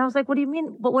 And I was like, "What do you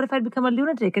mean? But what if I'd become a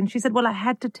lunatic?" And she said, "Well, I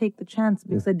had to take the chance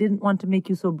because I didn't want to make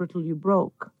you so brittle you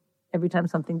broke every time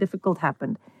something difficult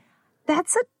happened."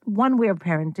 That's one way of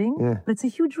parenting, but it's a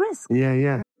huge risk.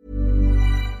 Yeah.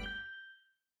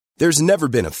 There's never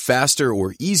been a faster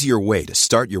or easier way to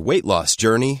start your weight loss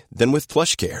journey than with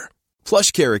PlushCare.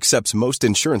 PlushCare accepts most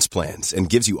insurance plans and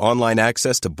gives you online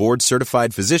access to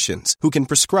board-certified physicians who can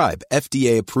prescribe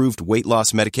FDA-approved weight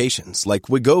loss medications like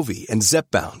Wegovy and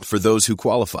Zepbound for those who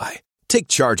qualify. Take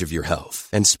charge of your health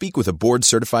and speak with a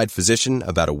board-certified physician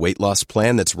about a weight loss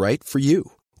plan that's right for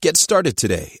you. Get started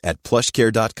today at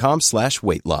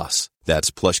plushcare.com/weightloss.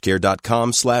 That's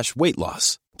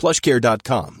plushcare.com/weightloss.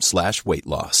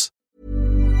 plushcare.com/weightloss.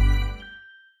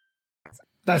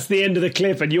 That's the end of the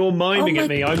clip, and you're miming at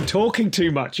me. I'm talking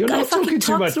too much. You're not talking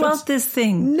too much. Throughout this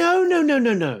thing. No.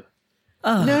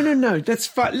 Oh. No. That's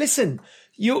fine. Listen,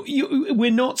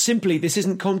 We're not simply, this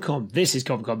isn't ComCom. This is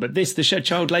ComCom, but the show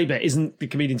Child Labour isn't the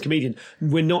comedian's comedian.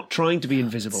 We're not trying to be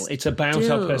invisible. It's about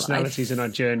our personalities and our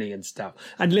journey and stuff.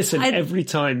 And listen, every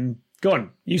time, go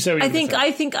on, you say what you're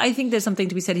I think there's something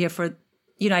to be said here for,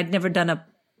 I'd never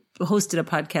hosted a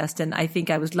podcast, and I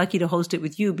think I was lucky to host it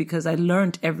with you because I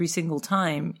learned every single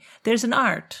time. There's an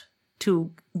art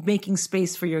to making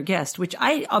space for your guest, which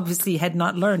I obviously had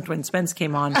not learned when Spence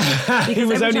came on. He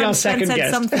was only our second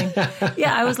guest. Something,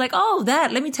 I was like,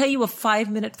 let me tell you a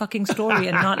 5-minute fucking story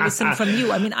and not listen from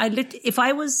you. I mean, if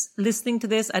I was listening to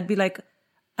this, I'd be like,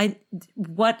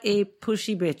 what a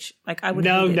pushy bitch. Like I would.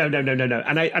 No.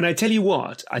 And I tell you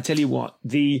what,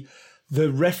 the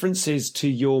references to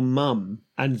your mum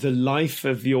and the life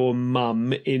of your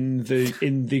mum in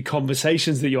the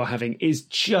conversations that you're having is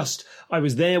just, I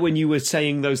was there when you were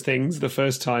saying those things the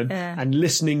first time, and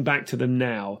listening back to them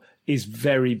now is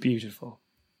very beautiful.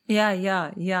 Yeah.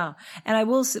 And I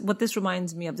will say, what this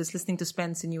reminds me of, this listening to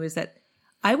Spence and you, is that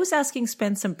I was asking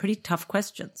Spence some pretty tough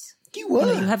questions. You were.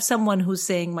 You have someone who's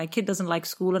saying, my kid doesn't like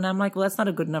school. And I'm like, well, that's not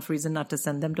a good enough reason not to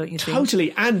send them, don't you think?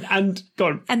 Totally. And go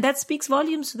on. And that speaks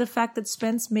volumes to the fact that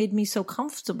Spence made me so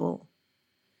comfortable.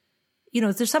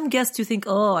 There's some guests who think,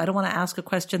 I don't want to ask a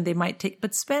question they might take.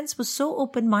 But Spence was so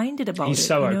open-minded about it. He's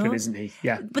so open, isn't he?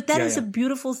 Yeah. But that is a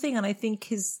beautiful thing. And I think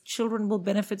his children will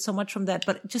benefit so much from that.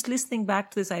 But just listening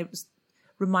back to this, I was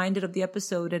reminded of the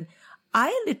episode. And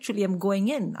I literally am going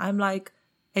in. I'm like,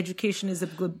 education is a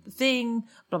good thing,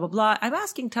 blah, blah, blah. I'm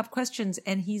asking tough questions,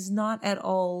 and he's not at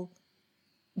all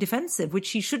defensive, which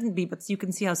he shouldn't be, but you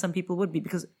can see how some people would be,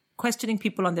 because questioning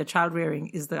people on their child rearing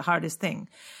is the hardest thing.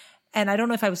 And I don't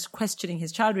know if I was questioning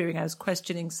his child rearing, I was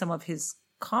questioning some of his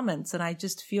comments, and I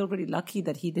just feel really lucky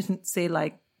that he didn't say,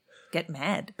 like, get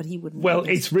mad, but he wouldn't. Well,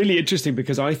 it's really interesting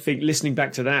because I think listening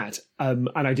back to that, and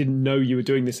I didn't know you were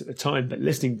doing this at the time, but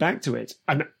listening back to it,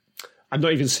 and I'm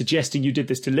not even suggesting you did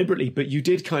this deliberately, but you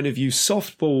did you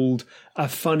softballed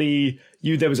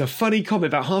there was a funny comment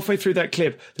about halfway through that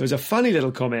clip. There was a funny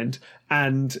little comment,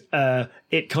 and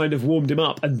it kind of warmed him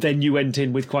up. And then you went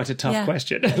in with quite a tough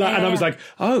question. And I was like,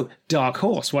 oh, dark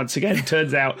horse once again.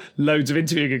 Turns out loads of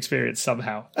interviewing experience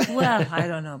somehow. Well, I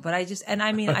don't know. But I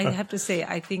have to say,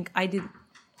 I think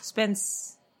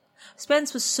Spence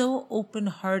was so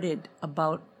open-hearted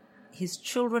about his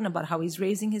children, about how he's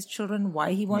raising his children,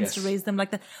 why he wants to raise them like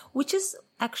that, which is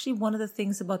actually one of the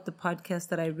things about the podcast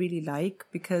that I really like,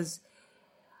 because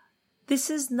this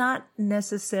is not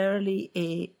necessarily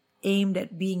aimed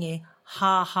at being a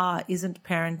ha-ha, isn't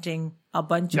parenting, a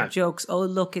bunch of jokes, oh,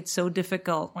 look, it's so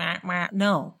difficult.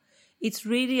 No, it's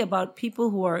really about people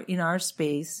who are in our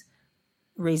space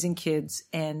raising kids,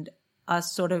 and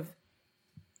us sort of,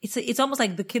 it's almost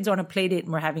like the kids are on a play date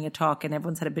and we're having a talk and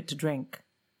everyone's had a bit to drink.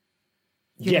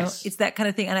 You know, it's that kind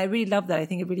of thing. And I really love that. I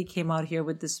think it really came out here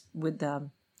with it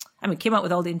came out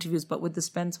with all the interviews, but with the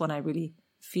Spence one, I really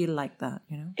feel like that,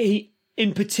 you know?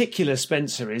 In particular,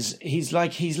 Spencer he's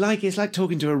like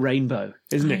talking to a rainbow,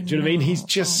 isn't it? Do you know what I mean? He's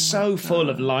just so full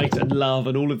of light and love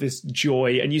and all of this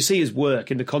joy. And you see his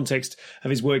work in the context of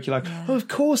his work. You're like, oh, of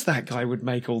course that guy would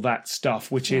make all that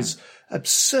stuff, which is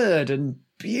absurd and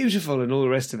beautiful and all the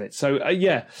rest of it. So,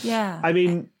 I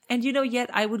mean... And yet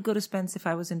I would go to Spence if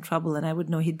I was in trouble and I would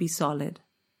know he'd be solid.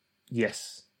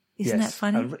 Yes. Isn't that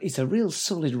funny? It's a real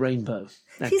solid rainbow.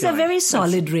 He's a very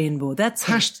solid rainbow. That's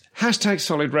hashtag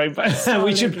solid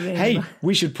rainbow.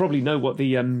 We should probably know what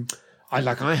the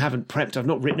I haven't prepped. I've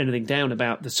not written anything down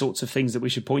about the sorts of things that we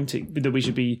should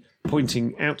be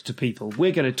pointing out to people.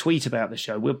 We're going to tweet about the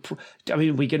show. We're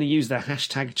going to use the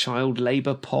hashtag Child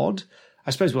Labour Pod. I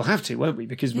suppose we'll have to, won't we?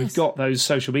 Because we've got those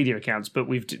social media accounts, but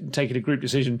we've taken a group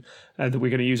decision that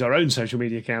we're going to use our own social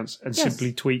media accounts and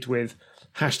simply tweet with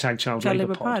hashtag Child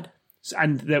Labour Pod.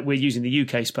 And that we're using the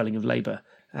UK spelling of Labour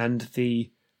and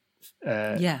the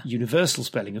universal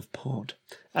spelling of pod.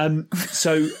 But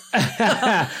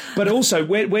also,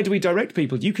 where do we direct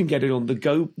people? You can get it on the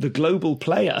Global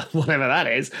Player, whatever that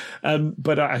is.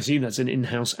 But I assume that's an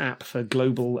in-house app for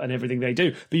Global and everything they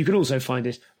do. But you can also find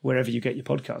it wherever you get your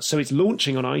podcasts. So it's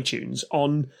launching on iTunes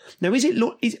now.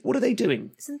 What are they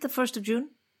doing? Isn't it the 1st of June?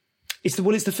 It's the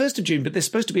 1st of June, but there's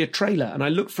supposed to be a trailer, and I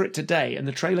looked for it today, and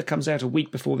the trailer comes out a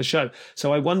week before the show.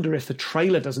 So I wonder if the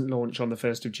trailer doesn't launch on the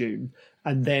 1st of June,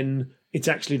 and then it's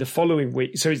actually the following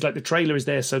week. So it's like the trailer is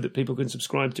there so that people can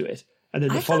subscribe to it, and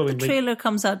then the following week. The trailer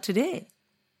comes out today.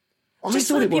 I just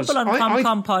thought for the it was. people on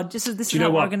ComCom Pod, this is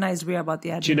how organized we are about the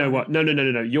ad. Do you know what? No.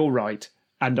 You're right.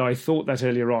 And I thought that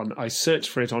earlier on. I searched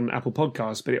for it on Apple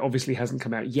Podcasts, but it obviously hasn't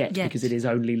come out yet. Because it is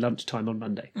only lunchtime on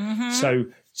Monday. Mm-hmm.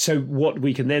 So what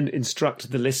we can then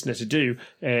instruct the listener to do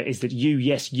is that you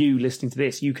listening to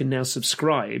this, you can now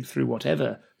subscribe through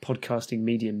whatever podcasting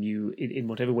medium in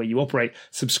whatever way you operate,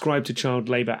 subscribe to Child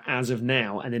Labour as of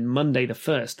now. And then Monday the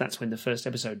 1st, that's when the first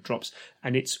episode drops.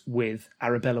 And it's with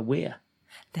Arabella Weir.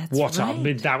 That's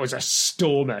right. That was a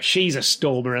stormer. She's a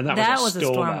stormer, and that was a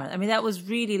stormer. I mean, that was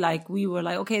really like, we were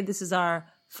like, okay, this is our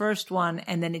first one,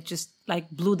 and then it just like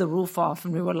blew the roof off,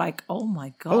 and we were like, oh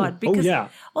my God. Because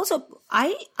also,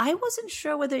 I wasn't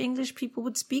sure whether English people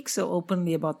would speak so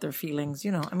openly about their feelings,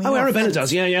 you know. I mean, Arabella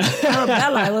does, yeah.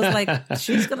 Arabella, I was like,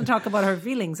 she's going to talk about her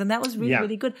feelings, and that was really,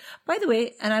 really good. By the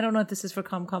way, and I don't know if this is for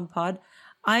ComCom Pod,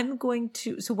 I'm going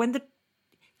to,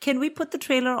 can we put the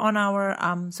trailer on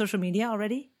our social media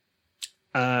already?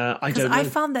 I don't know. Because I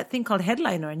found that thing called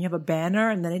Headliner, and you have a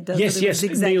banner, and then it does. Yes.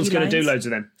 Neil's going to do loads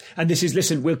of them. And this is,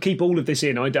 listen, we'll keep all of this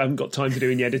in. I haven't got time to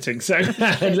do any editing, so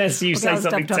unless you say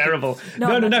something terrible.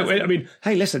 No. I mean,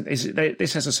 hey, listen,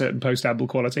 this has a certain post-amble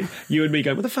quality. You and me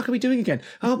going, what the fuck are we doing again?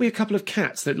 Aren't we a couple of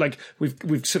cats that, like,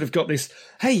 we've sort of got this,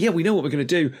 hey, yeah, we know what we're going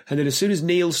to do. And then as soon as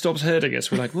Neil stops herding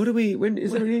us, we're like, when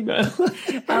is there an email?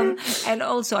 And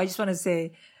also, I just want to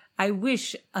say, I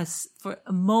wish for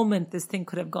a moment this thing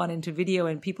could have gone into video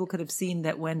and people could have seen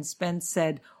that when Spence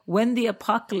said, when the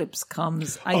apocalypse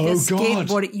comes, I guess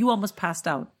skateboarding, you almost passed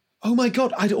out. Oh my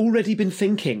God. I'd already been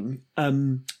thinking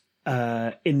in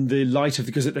the light of,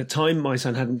 because at the time my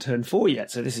son hadn't turned 4 yet.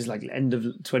 So this is like end of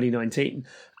 2019.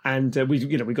 And we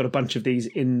got a bunch of these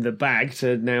in the bag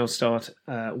to now start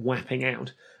whapping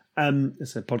out.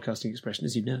 That's a podcasting expression,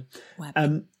 as you know.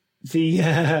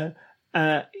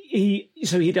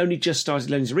 He'd only just started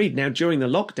learning to read. Now, during the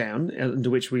lockdown, under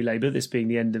which we labour, this being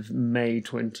the end of May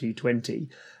 2020,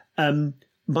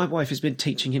 my wife has been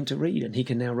teaching him to read, and he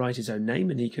can now write his own name,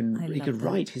 and he can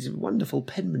write his wonderful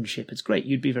penmanship. It's great.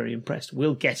 You'd be very impressed.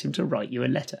 We'll get him to write you a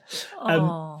letter. It's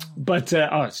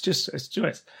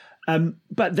joyous. So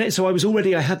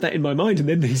I had that in my mind, and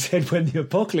then they said when the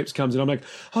apocalypse comes, and I'm like,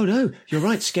 oh no, you're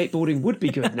right, skateboarding would be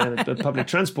good now that the public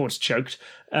transport's choked.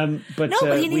 But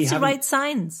he needs to write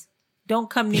signs.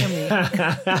 Don't come near me.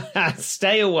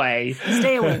 Stay away.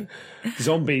 Stay away.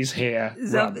 Zombies here.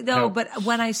 But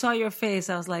when I saw your face,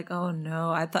 I was like, oh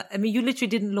no. You literally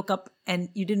didn't look up and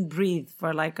you didn't breathe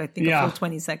for like, I think, a full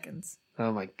 20 seconds.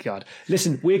 Oh my God.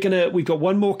 Listen, we've got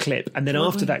one more clip, and then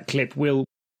after that clip, we'll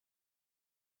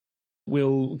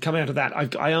come out of that.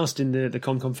 I asked in the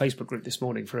ComCom Facebook group this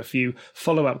morning for a few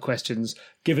follow-up questions,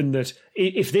 given that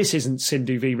if this isn't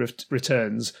Sindhu Vee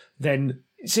Returns, then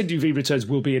Sindhu Vee Returns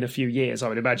will be in a few years, I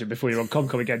would imagine, before you're on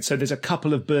ComCom again. So there's a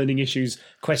couple of burning issues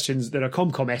questions that are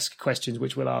ComCom-esque questions,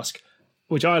 which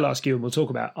I'll ask you and we'll talk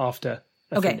about after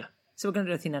Athena. Okay, so we're going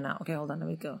to do Athena now. Okay, hold on, let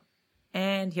me go.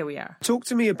 And here we are. Talk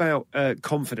to me about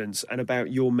confidence and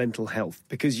about your mental health,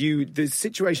 because the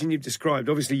situation you've described,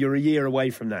 obviously you're a year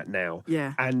away from that now.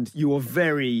 Yeah. And you are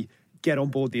very get on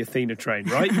board the Athena train,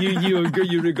 right?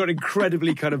 You've got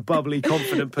incredibly kind of bubbly,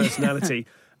 confident personality.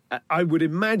 I would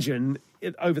imagine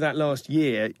over that last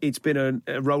year, it's been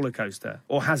a roller coaster,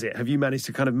 or has it? Have you managed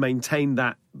to kind of maintain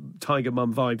that Tiger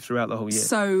Mum vibe throughout the whole year?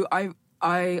 So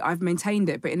I've maintained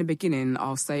it, but in the beginning,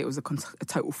 I'll say it was a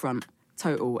total front.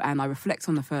 And I reflect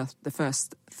on the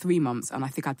first 3 months, and I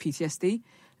think I had PTSD,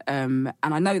 and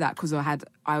I know that because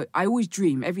I always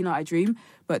dream, every night I dream,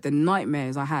 but the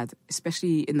nightmares I had,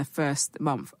 especially in the first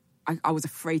month, I was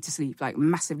afraid to sleep, like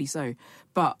massively so.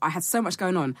 But I had so much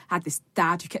going on. I had this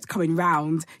dad who kept coming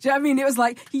round. Do you know what I mean? It was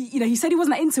like he said he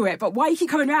wasn't into it, but why you keep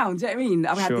coming round? Do you know what I mean?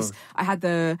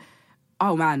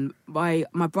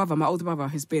 My brother, my older brother,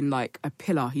 has been like a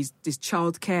pillar. He's this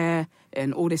childcare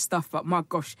and all this stuff, but my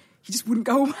gosh, he just wouldn't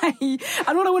go away.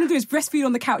 And all I want to do is breastfeed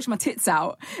on the couch with my tits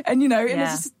out. And, and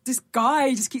it's just, this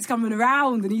guy just keeps coming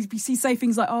around, and he say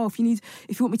things like, oh, if you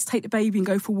want me to take the baby and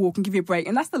go for a walk and give you a break.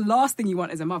 And that's the last thing you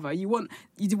want as a mother. You want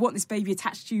this baby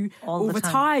attached to you all the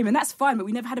time. And that's fine, but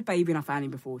we never had a baby in our family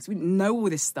before, so we didn't know all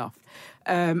this stuff.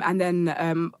 And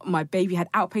then my baby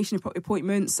had outpatient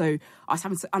appointments, so I was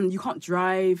having to, you can't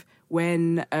drive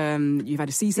when you've had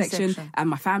a C-section, and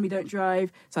my family don't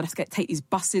drive, so I'd have to take these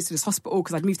buses to this hospital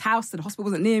because I'd moved house, so the hospital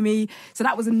wasn't near me. So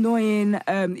that was annoying.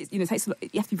 It takes a lot,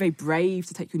 you have to be very brave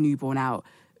to take your newborn out,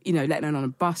 letting her on a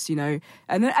bus, and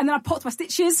then I popped my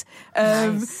stitches.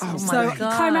 Nice.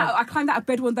 I climbed out of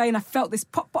bed one day and I felt this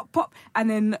pop, pop, pop, and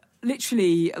then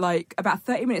literally like about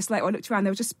 30 minutes later I looked around, there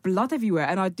was just blood everywhere,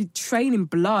 and I did train in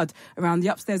blood around the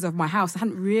upstairs of my house. I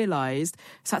hadn't realised,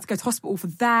 so I had to go to hospital for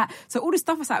that. So all this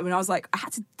stuff was happening, I was like, I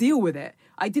had to deal with it.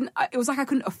 It was like I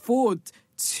couldn't afford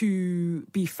to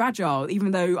be fragile,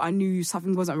 even though I knew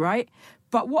something wasn't right.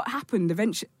 But what happened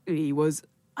eventually was,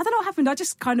 I don't know what happened. I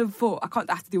just kind of thought, I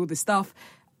have to do all this stuff.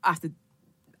 I have to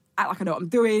act like I know what I'm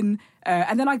doing.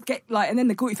 And then I get and then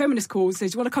the feminist calls,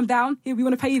 says, "You want to come down? Here, we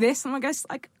want to pay you this." And I guess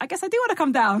I do want to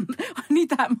come down. I need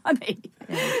that money.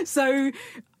 Yeah. So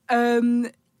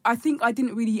I think I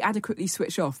didn't really adequately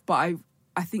switch off, but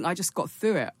I think I just got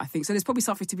through it. I think so. There's probably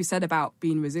something to be said about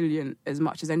being resilient as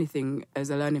much as anything, as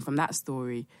a learning from that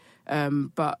story.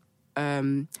 But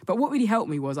what really helped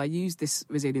me was I used this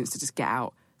resilience to just get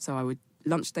out. So I would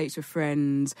lunch dates with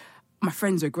friends. My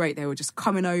friends were great. They were just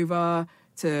coming over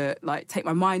to take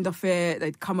my mind off it.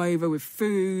 They'd come over with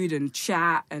food and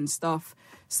chat and stuff.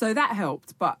 So that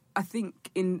helped. But I think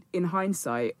in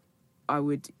hindsight, I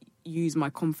would use my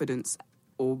confidence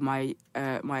or my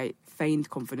feigned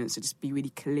confidence to just be really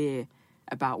clear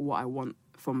about what I want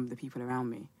from the people around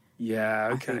me. Yeah,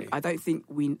 okay. I don't think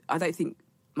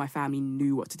my family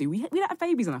knew what to do. We don't have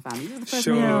babies in our family. This is the first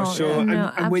Sure.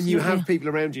 No, and when you have people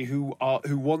around you who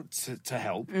want to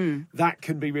help, that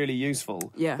can be really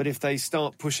useful. Yeah. But if they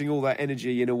start pushing all that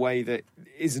energy in a way that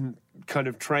isn't kind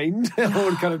of trained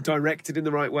or kind of directed in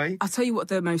the right way. I'll tell you what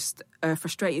the most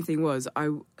frustrating thing was. I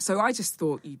just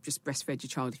thought you just breastfed your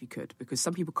child if you could, because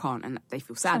some people can't and they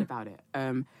feel sad about it.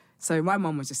 So my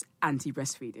mum was just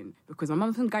anti-breastfeeding, because my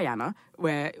mum's from Guyana,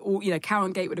 where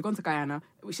Karen Gate would have gone to Guyana,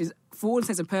 which is, for all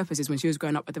intents and purposes, when she was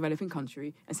growing up a developing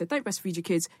country, and said, "Don't breastfeed your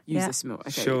kids, use this milk."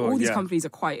 Okay. Sure, all these companies are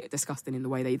quite disgusting in the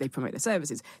way they promote their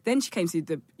services. Then she came to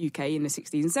the UK in the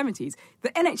 60s and 70s. The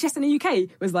NHS in the UK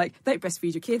was like, "Don't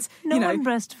breastfeed your kids." No one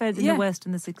breastfed in the West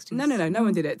in the 60s. No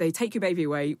one did it. They take your baby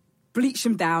away, bleach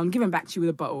them down, give them back to you with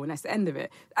a bottle, and that's the end of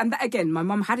it. And that, again, my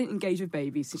mum hadn't engaged with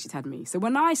babies since she'd had me. So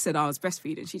when I said I was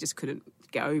breastfeeding, she just couldn't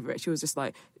get over it. She was just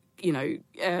like, I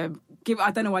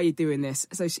don't know why you're doing this.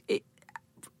 So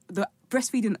the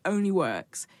breastfeeding only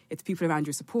works if the people around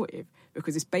you are supportive,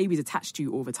 because this baby's attached to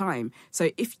you all the time. So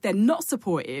if they're not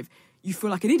supportive, you feel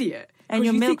like an idiot. And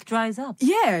your milk dries up.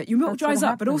 Yeah, your milk That's dries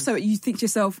what up. But also you think to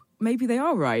yourself, maybe they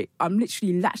are right. I'm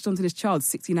literally latched onto this child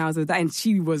 16 hours a day, and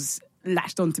she was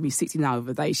latched onto me 16 hours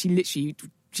a day. She was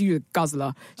a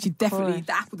guzzler. She definitely,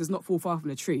 the apple does not fall far from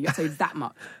the tree. I'll tell you that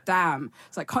much. Damn.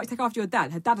 It's like, can't you take after your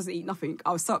dad? Her dad doesn't eat nothing.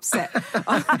 I was so upset.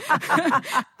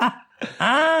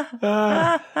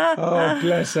 Oh,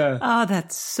 bless her. Oh,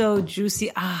 that's so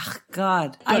juicy. Ah,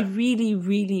 God. I really,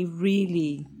 really,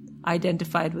 really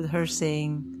identified with her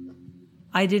saying,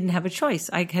 I didn't have a choice.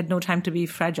 I had no time to be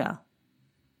fragile.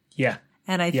 Yeah.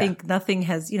 And I think nothing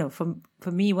has,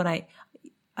 for me, when I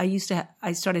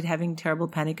started having terrible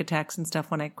panic attacks and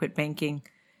stuff when I quit banking.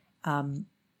 And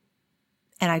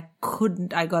I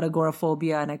got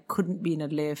agoraphobia and I couldn't be in a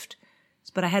lift.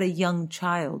 But I had a young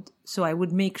child, so I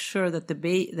would make sure that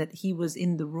that he was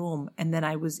in the room, and then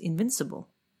I was invincible.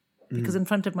 Because in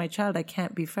front of my child, I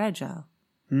can't be fragile.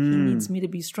 He needs me to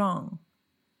be strong.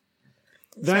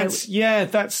 That's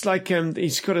like,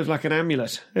 he's kind of like an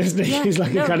amulet, isn't he? Yeah, He's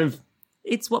like a kind of...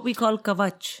 It's what we call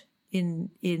kavach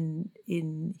in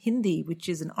Hindi, which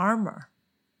is an armor.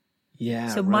 Yeah,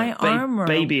 so my armor...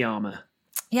 Baby armor.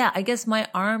 Yeah, I guess my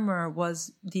armor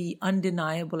was the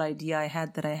undeniable idea I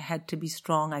had that I had to be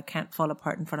strong. I can't fall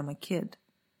apart in front of my kid.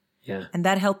 Yeah. And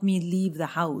that helped me leave the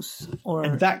house.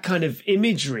 And that kind of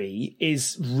imagery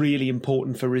is really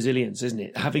important for resilience, isn't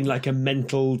it? Having like a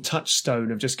mental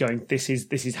touchstone of just going, this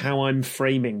is how I'm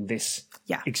framing this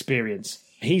experience.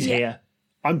 He's here.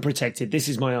 I'm protected. This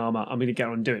is my armor. I'm going to get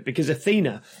on and do it. Because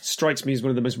Athena strikes me as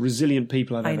one of the most resilient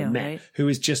people I've ever met, right? Who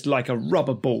is just like a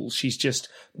rubber ball. She's just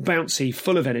bouncy,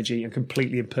 full of energy, and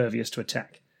completely impervious to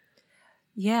attack.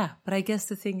 Yeah, but I guess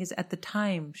the thing is, at the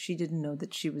time, she didn't know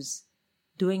that she was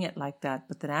doing it like that.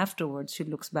 But then afterwards, she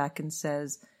looks back and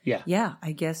says, yeah,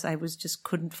 I guess I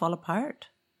couldn't fall apart.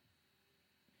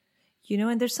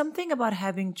 And there's something about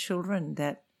having children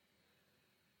that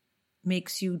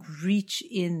makes you reach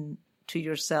in to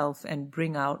yourself and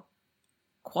bring out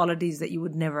qualities that you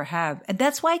would never have. And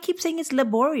that's why I keep saying it's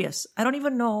laborious. I don't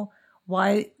even know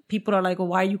why people are like, well,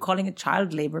 why are you calling it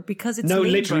child labor? Because it's labor.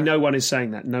 Literally no one is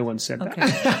saying that. No one said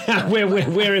that.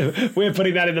 We're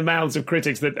putting that in the mouths of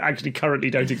critics that actually currently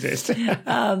don't exist.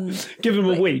 Give them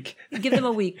a week. Give them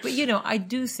a week. But, I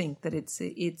do think that it's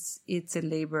a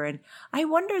labor. And I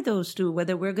wonder, those two,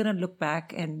 whether we're going to look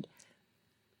back and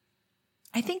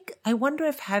I wonder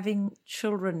if having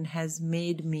children has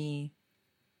made me...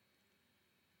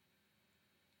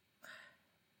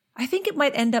 I think it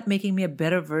might end up making me a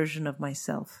better version of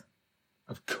myself.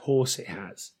 Of course it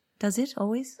has. Does it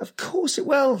always? Of course it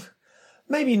will.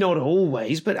 Maybe not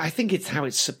always, but I think that's how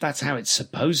it's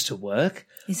supposed to work,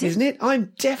 isn't it?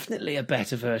 I'm definitely a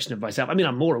better version of myself. I mean,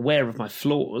 I'm more aware of my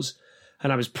flaws,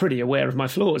 and I was pretty aware of my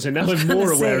flaws, and now I'm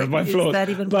more aware of my flaws. Is that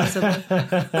even possible?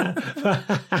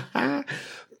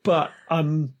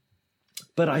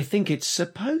 But I think it's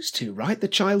supposed to, right? The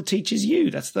child teaches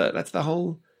you. That's the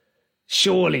whole.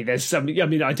 Surely there's something. I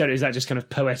mean, I don't know. Is that just kind of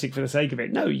poetic for the sake of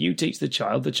it? No, you teach the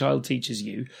child teaches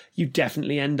you. You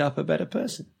definitely end up a better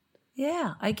person.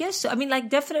 Yeah, I guess so. I mean, like,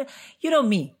 definitely, you know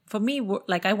me. For me,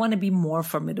 like, I want to be more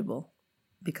formidable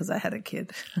because I had a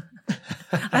kid.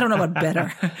 I don't know about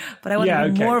better, but I want to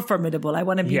be more formidable. I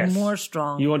want to be more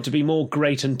strong. You want to be more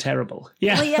great and terrible.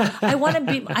 Yeah. Well, yeah. I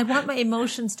want my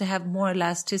emotions to have more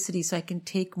elasticity so I can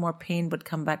take more pain but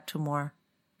come back to more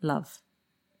love.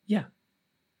 Yeah.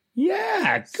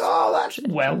 Yeah, God, that's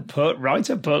well put. Write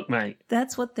a book, mate.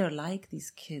 That's what they're like,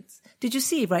 these kids. Did you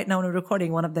see right now when we're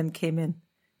recording, one of them came in?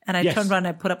 And I turned around and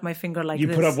I put up my finger like this.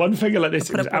 You put up one finger like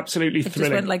this. It was absolutely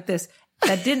thrilling. It just went like this.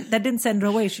 That didn't send her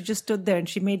away. She just stood there and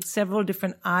she made several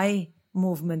different eye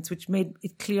movements, which made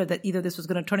it clear that either this was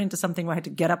going to turn into something where I had to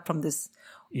get up from this.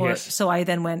 Or so I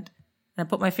then went and I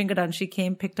put my finger down. She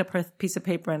came, picked up her piece of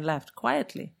paper and left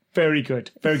quietly. Very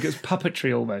good. Very good. It's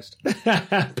puppetry almost.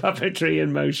 Puppetry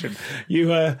in motion.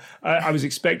 I was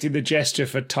expecting the gesture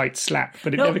for tight slap,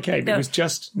 but it never came. It was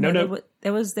just, no.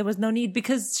 There was no need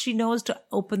because she knows to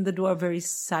open the door very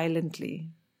silently.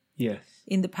 Yes.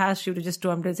 In the past, she would have just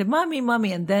stormed in and said, "Mommy,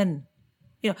 Mommy," and then,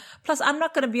 plus I'm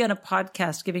not going to be on a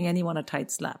podcast giving anyone a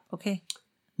tight slap, okay?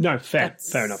 No, fair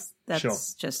enough.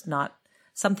 That's just not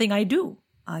something I do.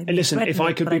 And listen, if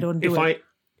I could be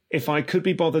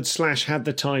bothered / had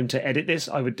the time to edit this,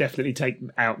 I would definitely take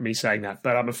out me saying that.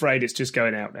 But I'm afraid it's just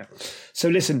going out now. So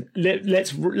listen,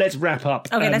 let's wrap up.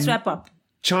 Okay, let's wrap up.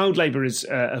 Child labour is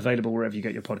available wherever you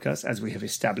get your podcasts, as we have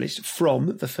established, from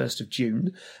the 1st of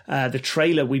June. The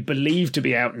trailer we believe to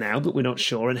be out now, but we're not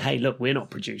sure. And hey, look, we're not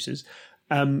producers.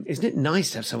 Isn't it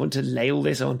nice to have someone to lay all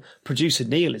this on? Producer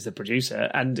Neil is the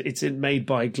producer, and it's made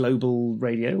by Global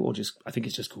Radio, or I think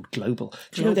it's just called Global.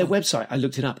 Do you know their website? I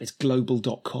looked it up. It's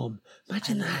global.com.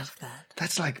 Imagine that. Love that.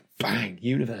 That's like, bang,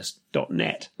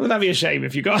 universe.net. Wouldn't that be a shame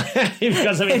if you got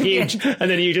something huge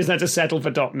and then you just had to settle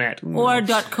for .net? Or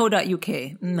 .co.uk.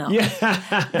 No.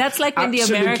 Yeah. That's like when the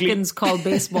Americans call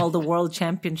baseball the World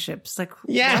Championships. Like,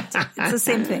 what? It's the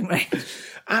same thing, right?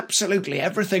 Absolutely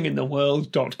everything in the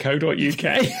world.co.uk.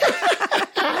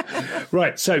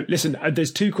 Right. So listen,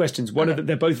 there's two questions. One of them,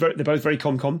 they're both very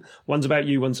com. One's about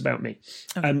you, one's about me.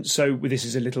 Okay. So this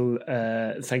is a little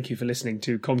thank you for listening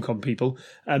to com people.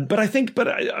 But I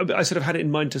sort of had it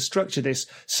in mind to structure this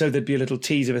so there'd be a little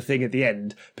tease of a thing at the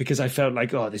end, because I felt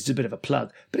like, this is a bit of a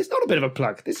plug. But it's not a bit of a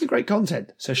plug. This is great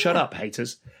content. So shut up,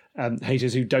 haters.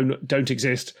 Haters who don't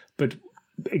exist, but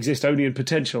exist only in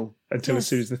potential until as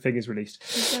soon as the thing is released.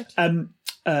 Exactly.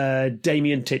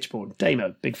 Damien Titchborn,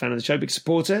 Damo, big fan of the show, big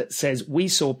supporter, says, "We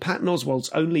saw Patton Oswalt's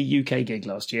only UK gig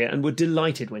last year and were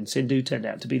delighted when Sindhu turned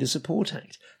out to be the support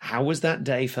act. How was that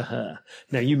day for her?"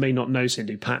 Now, you may not know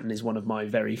Sindhu. Patton is one of my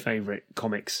very favourite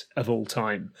comics of all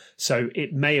time. So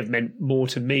it may have meant more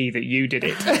to me that you did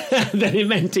it than it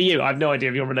meant to you. I have no idea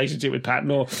of your relationship with Patton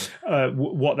or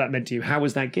what that meant to you. How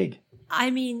was that gig? I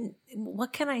mean,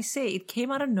 what can I say? It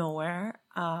came out of nowhere.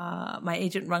 My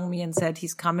agent rang me and said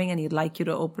he's coming and he'd like you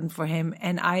to open for him.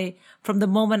 And from the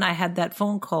moment I had that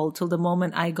phone call till the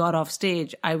moment I got off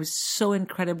stage, I was so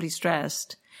incredibly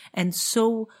stressed and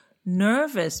so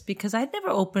nervous because I'd never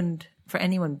opened for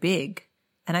anyone big.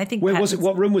 And I think where was it?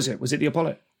 What room was it? Was it the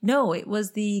Apollo? No, it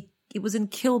was in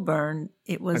Kilburn.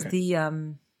 It was the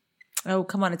oh,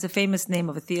 come on, it's a famous name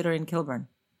of a theater in Kilburn.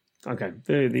 Okay,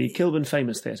 the Kilburn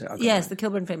Famous Theatre. Okay. Yes, the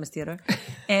Kilburn Famous Theatre,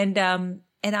 and I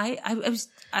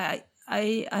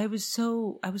was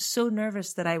so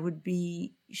nervous that I would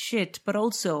be shit, but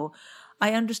also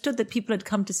I understood that people had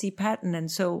come to see Patton,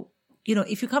 and so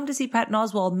if you come to see Patton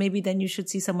Oswalt, maybe then you should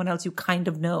see someone else you kind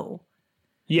of know.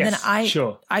 Yes, then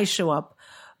sure. I show up,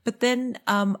 but then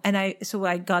so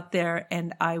I got there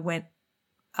and I went.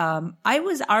 I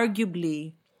was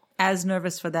arguably as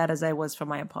nervous for that as I was for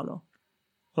my Apollo.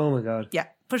 Oh my God. Yeah,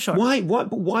 for sure. Why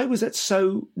was that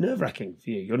so nerve-wracking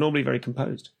for you? You're normally very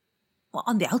composed. Well,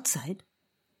 on the outside.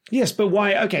 Yes, but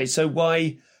why? Okay, so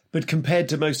why? But compared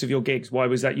to most of your gigs, why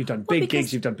was that? You've done big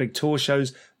gigs, you've done big tour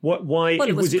shows. Why? Well,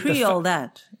 it was pre all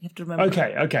that. You have to remember.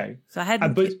 Okay. So I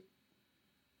had. But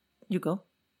you go.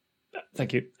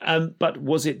 Thank you. But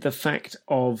was it the fact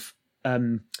of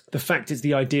the fact is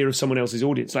the idea of someone else's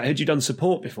audience? Like, had you done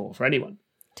support before for anyone?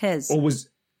 Tez. Or was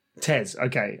Tez?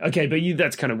 Okay, but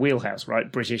that's kind of wheelhouse, right?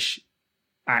 British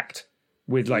act.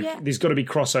 With there's got to be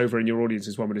crossover in your audience,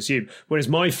 as one would assume. Whereas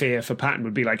my fear for Patton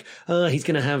would be like, he's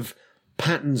going to have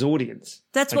Patton's audience.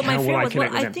 That's like, what my fear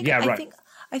was.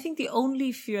 I think the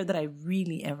only fear that I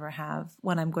really ever have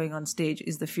when I'm going on stage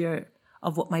is the fear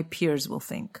of what my peers will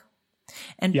think.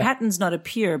 And Patton's not a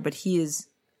peer, but he is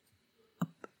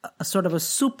a sort of a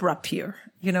supra peer.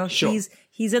 You know, sure.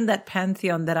 He's in that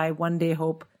pantheon that I one day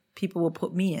hope people will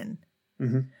put me in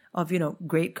of,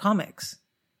 great comics.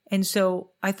 And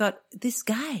so I thought, this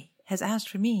guy has asked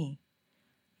for me.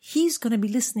 He's going to be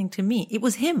listening to me. It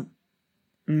was him,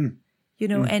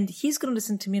 and he's going to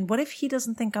listen to me. And what if he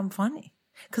doesn't think I'm funny?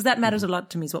 Because that matters a lot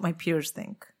to me, is what my peers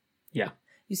think. Yeah.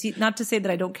 You see, not to say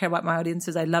that I don't care about my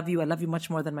audiences. I love you much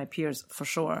more than my peers, for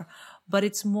sure. But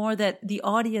it's more that the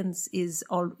audience is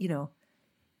all,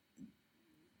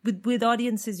 with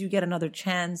audiences, you get another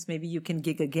chance. Maybe you can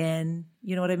gig again.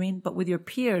 You know what I mean? But with your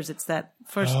peers, it's that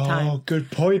first time. Oh,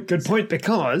 good point. Good point.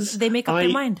 Because they make up their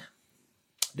mind.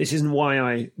 This isn't why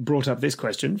I brought up this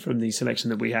question from the selection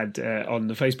that we had on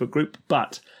the Facebook group,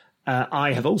 but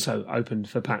I have also opened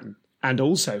for Patton and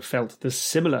also felt the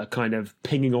similar kind of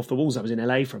pinging off the walls. I was in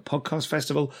LA for a podcast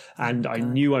festival, and I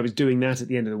knew I was doing that at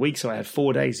the end of the week, so I had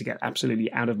 4 days to get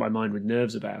absolutely out of my mind with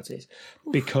nerves about it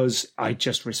because I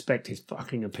just respect his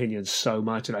fucking opinion so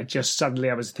much. And I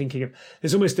was thinking of,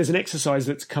 there's an exercise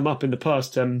that's come up in the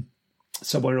past,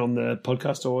 somewhere on the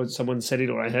podcast, or someone said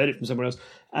it, or I heard it from somewhere else,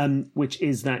 which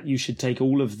is that you should take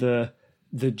all of the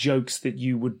jokes that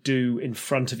you would do in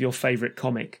front of your favourite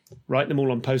comic, write them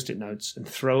all on Post-it notes and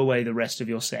throw away the rest of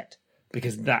your set,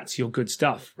 because that's your good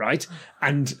stuff, right?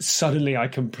 And suddenly I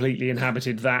completely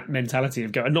inhabited that mentality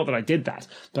of going, not that I did that,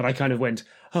 but I kind of went,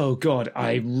 oh God,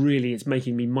 it's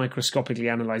making me microscopically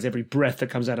analyse every breath that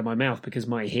comes out of my mouth because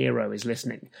my hero is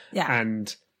listening. Yeah.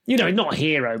 And, not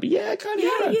hero, but kind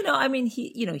of hero. I mean,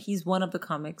 he's one of the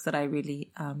comics that I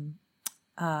really,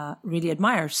 really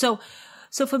admire. So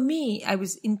for me, I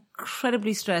was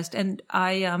incredibly stressed, and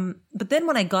but then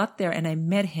when I got there and I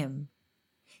met him,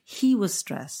 he was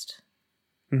stressed.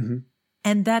 Mm-hmm.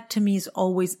 And that to me is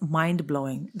always mind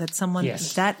blowing, that someone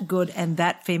that good and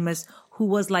that famous, who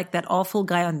was like that awful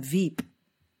guy on Veep,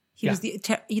 he was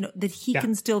that he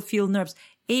can still feel nerves.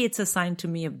 It's a sign to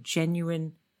me of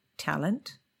genuine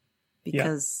talent,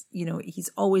 because, he's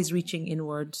always reaching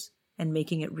inwards and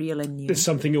making it real and new. There's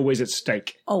something always at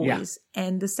stake. Always. Yeah.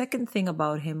 And the second thing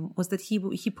about him was that he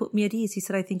put me at ease. He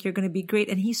said, I think you're going to be great.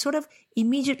 And he sort of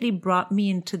immediately brought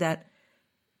me into that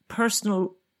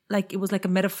personal, like it was like a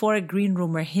metaphoric green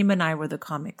room where him and I were the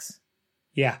comics.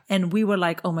 Yeah. And we were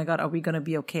like, oh my God, are we going to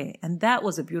be okay? And that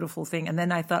was a beautiful thing. And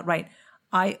then I thought, right,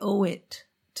 I owe it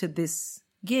to this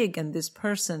gig and this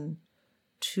person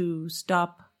to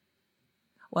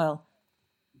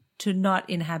to not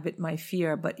inhabit my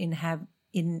fear, but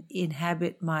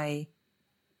inhabit my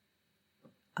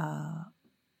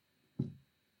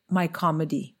my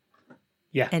comedy.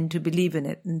 Yeah. And to believe in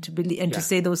it, and to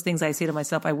say those things I say to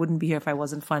myself, I wouldn't be here if I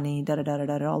wasn't funny, all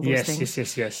those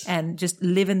things. Yes. And just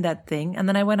live in that thing. And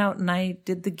then I went out and I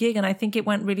did the gig, and I think it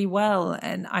went really well.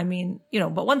 And I mean,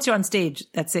 but once you're on stage,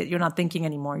 that's it. You're not thinking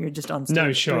anymore. You're just on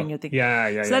stage doing your thing.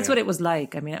 Yeah. So that's what it was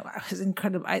like. I mean, I was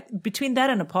incredible. Between that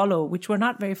and Apollo, which were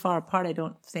not very far apart, I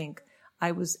don't think,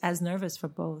 I was as nervous for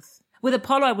both. With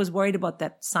Apollo, I was worried about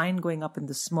that sign going up in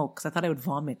the smoke, because I thought I would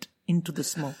vomit into the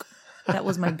smoke. That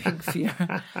was my big fear.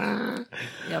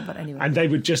 But anyway. And they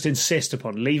would just insist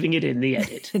upon leaving it in the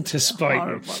edit to spite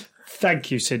you. Thank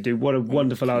you, Sindhu. What a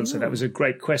wonderful answer. That was a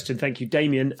great question. Thank you,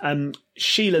 Damien.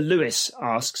 Sheila Lewis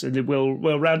asks, and we'll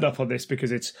round up on this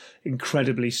because it's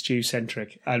incredibly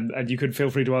Stu-centric, and you can feel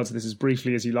free to answer this as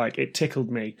briefly as you like. It tickled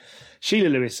me. Sheila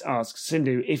Lewis asks,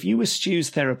 Sindhu, if you were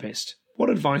Stu's therapist, what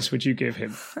advice would you give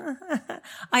him?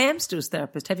 I am Stu's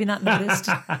therapist. Have you not noticed?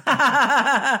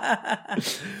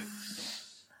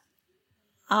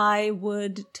 I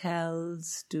would tell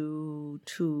Stu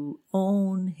to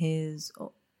own his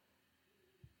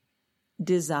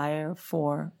desire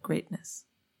for greatness.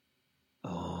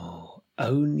 Oh,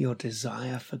 own your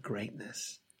desire for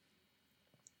greatness.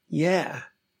 Yeah.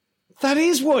 That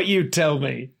is what you tell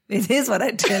me. It is what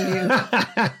I tell you.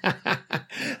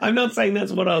 I'm not saying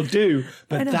that's what I'll do,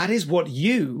 but that is what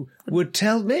you would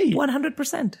tell me.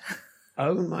 100%.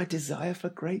 Own my desire for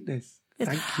greatness.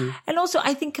 Thank you. And also,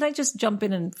 I think, can I just jump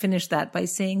in and finish that by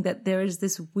saying that there is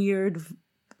this weird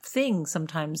thing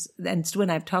sometimes, and Stu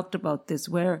and I have talked about this,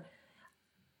 where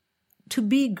to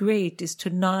be great is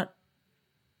to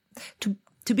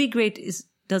be great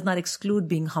does not exclude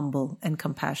being humble and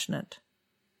compassionate.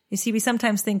 You see, we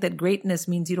sometimes think that greatness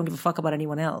means you don't give a fuck about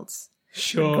anyone else.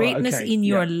 Sure. But greatness in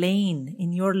your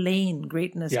lane,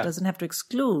 greatness doesn't have to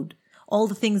exclude all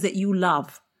the things that you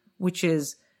love, which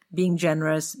is being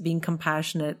generous, being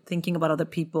compassionate, thinking about other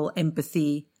people,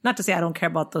 empathy. Not to say I don't care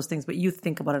about those things, but you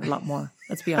think about it a lot more.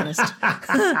 Let's be honest.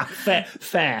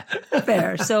 Fair.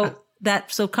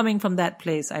 So coming from that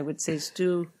place, I would say,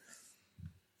 Stu,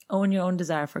 own your own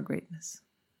desire for greatness.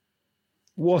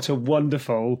 What a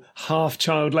wonderful half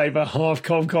child labour, half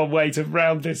ComCom way to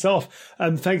round this off.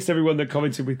 Thanks to everyone that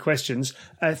commented with questions.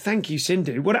 Thank you,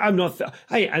 Sindhu.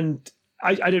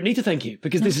 I don't need to thank you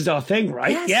because this is our thing,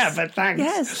 right? Yes. Yeah, but thanks.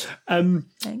 Yes. Thank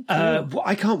you.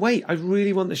 I can't wait. I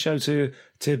really want the show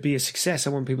to be a success. I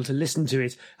want people to listen to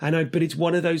it. But it's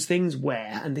one of those things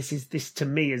where, and this to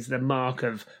me is the mark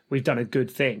of we've done a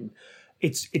good thing.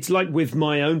 It's like with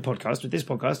my own podcast, with this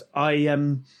podcast,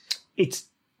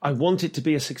 I want it to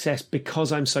be a success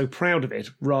because I'm so proud of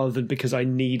it rather than because I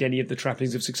need any of the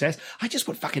trappings of success. I just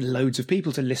want fucking loads of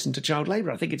people to listen to child labour.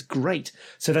 I think it's great.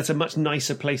 So that's a much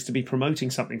nicer place to be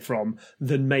promoting something from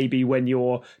than maybe when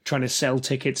you're trying to sell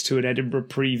tickets to an Edinburgh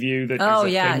preview that is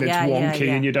a thing that's wonky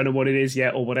and you don't know what it is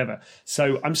yet or whatever.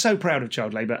 So I'm so proud of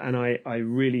child labour and I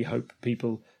really hope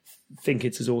people think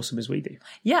it's as awesome as we do.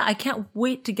 Yeah, I can't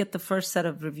wait to get the first set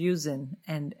of reviews in.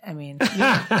 And I mean,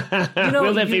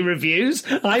 will there be reviews?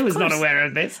 I was not aware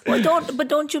of this. Well,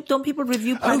 don't people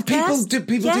review podcasts?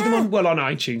 People do them on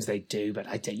iTunes. They do,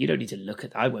 but you don't need to look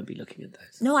at. I won't be looking at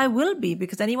those. No, I will be,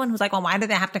 because anyone who's like, "Oh, why do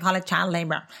they have to call it child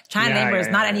labor? Child labor is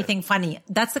not anything funny."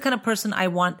 That's the kind of person I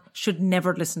want should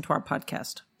never listen to our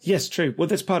podcast. Yes, true. Well,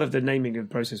 that's part of the naming of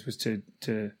the process was to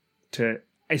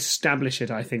establish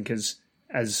it. I think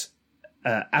as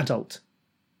adult.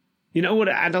 You know what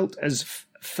adult as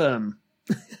firm.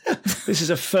 This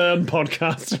is a firm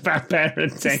podcast about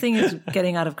parenting. This thing is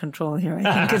getting out of control here.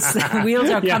 I think the wheels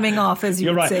are coming off, as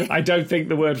you would say. I don't think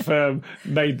the word firm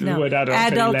made the word adult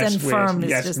any less and weird. firm is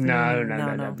yes, just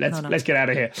no. Let's get out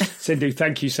of here. Sindhu,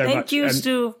 thank you so much. Thank you,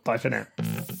 Stu. Bye for now.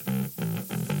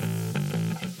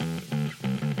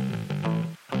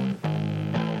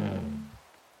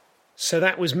 So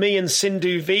that was me and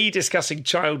Sindhu Vee discussing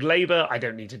child labour. I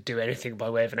don't need to do anything by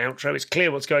way of an outro. It's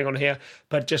clear what's going on here,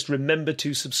 but just remember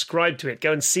to subscribe to it.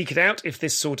 Go and seek it out if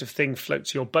this sort of thing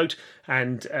floats your boat,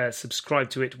 and subscribe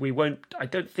to it. I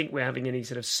don't think we're having any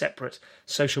sort of separate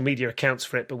social media accounts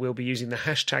for it, but we'll be using the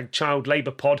hashtag Child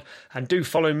Labour Pod. And do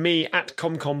follow me at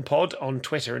ComComPod on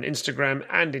Twitter and Instagram,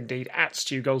 and indeed at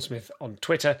Stu Goldsmith on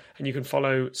Twitter. And you can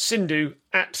follow Sindhu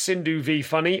at Sindhu Vee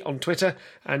Funny on Twitter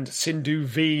and Sindhu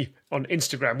Vee on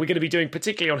Instagram. We're going to be doing,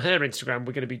 particularly on her Instagram,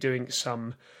 we're going to be doing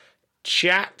some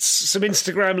chats, some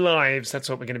Instagram lives. That's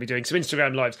what we're going to be doing, some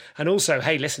Instagram lives. And also,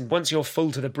 hey, listen, once you're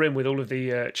full to the brim with all of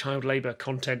the child labour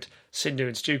content, Sindhu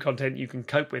and Stu content you can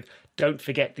cope with, don't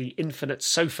forget the Infinite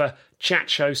Sofa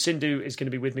chat show. Sindhu is going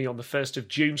to be with me on the 1st of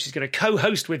June. She's going to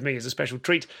co-host with me as a special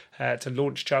treat to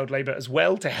launch child labour as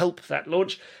well, to help that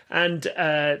launch. And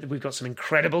we've got some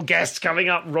incredible guests coming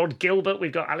up. Rod Gilbert,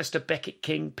 we've got Alistair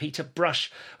Beckett-King, Peter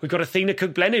Brush. We've got Athena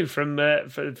Kugblenu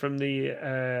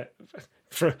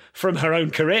from her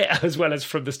own career, as well as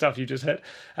from the stuff you just heard.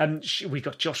 We've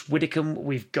got Josh Widdicombe.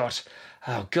 We've got,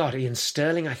 Ian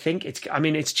Sterling, I think.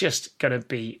 It's just going to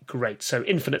be great. So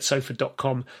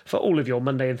infinitesofa.com for all of your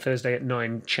Monday and Thursday at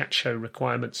 9 chat show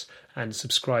requirements, and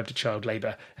subscribe to Child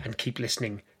Labour and keep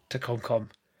listening to ComCom.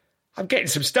 I'm getting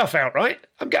some stuff out, right?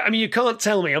 You can't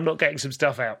tell me I'm not getting some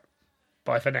stuff out.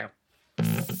 Bye for now.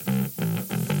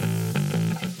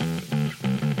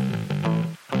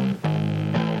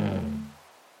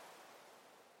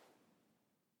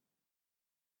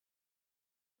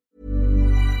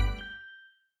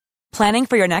 Planning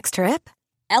for your next trip?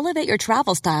 Elevate your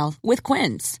travel style with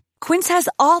Quince. Quince has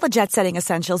all the jet-setting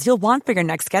essentials you'll want for your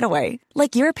next getaway,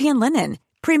 like European linen,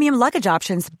 premium luggage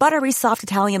options, buttery soft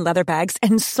Italian leather bags,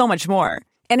 and so much more.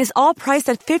 And is all priced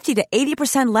at 50 to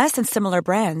 80% less than similar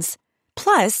brands.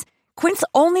 Plus, Quince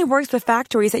only works with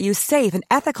factories that use safe and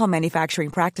ethical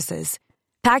manufacturing practices.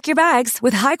 Pack your bags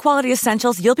with high-quality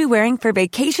essentials you'll be wearing for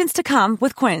vacations to come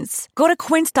with Quince. Go to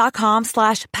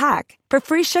quince.com/pack for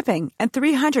free shipping and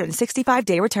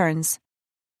 365-day returns.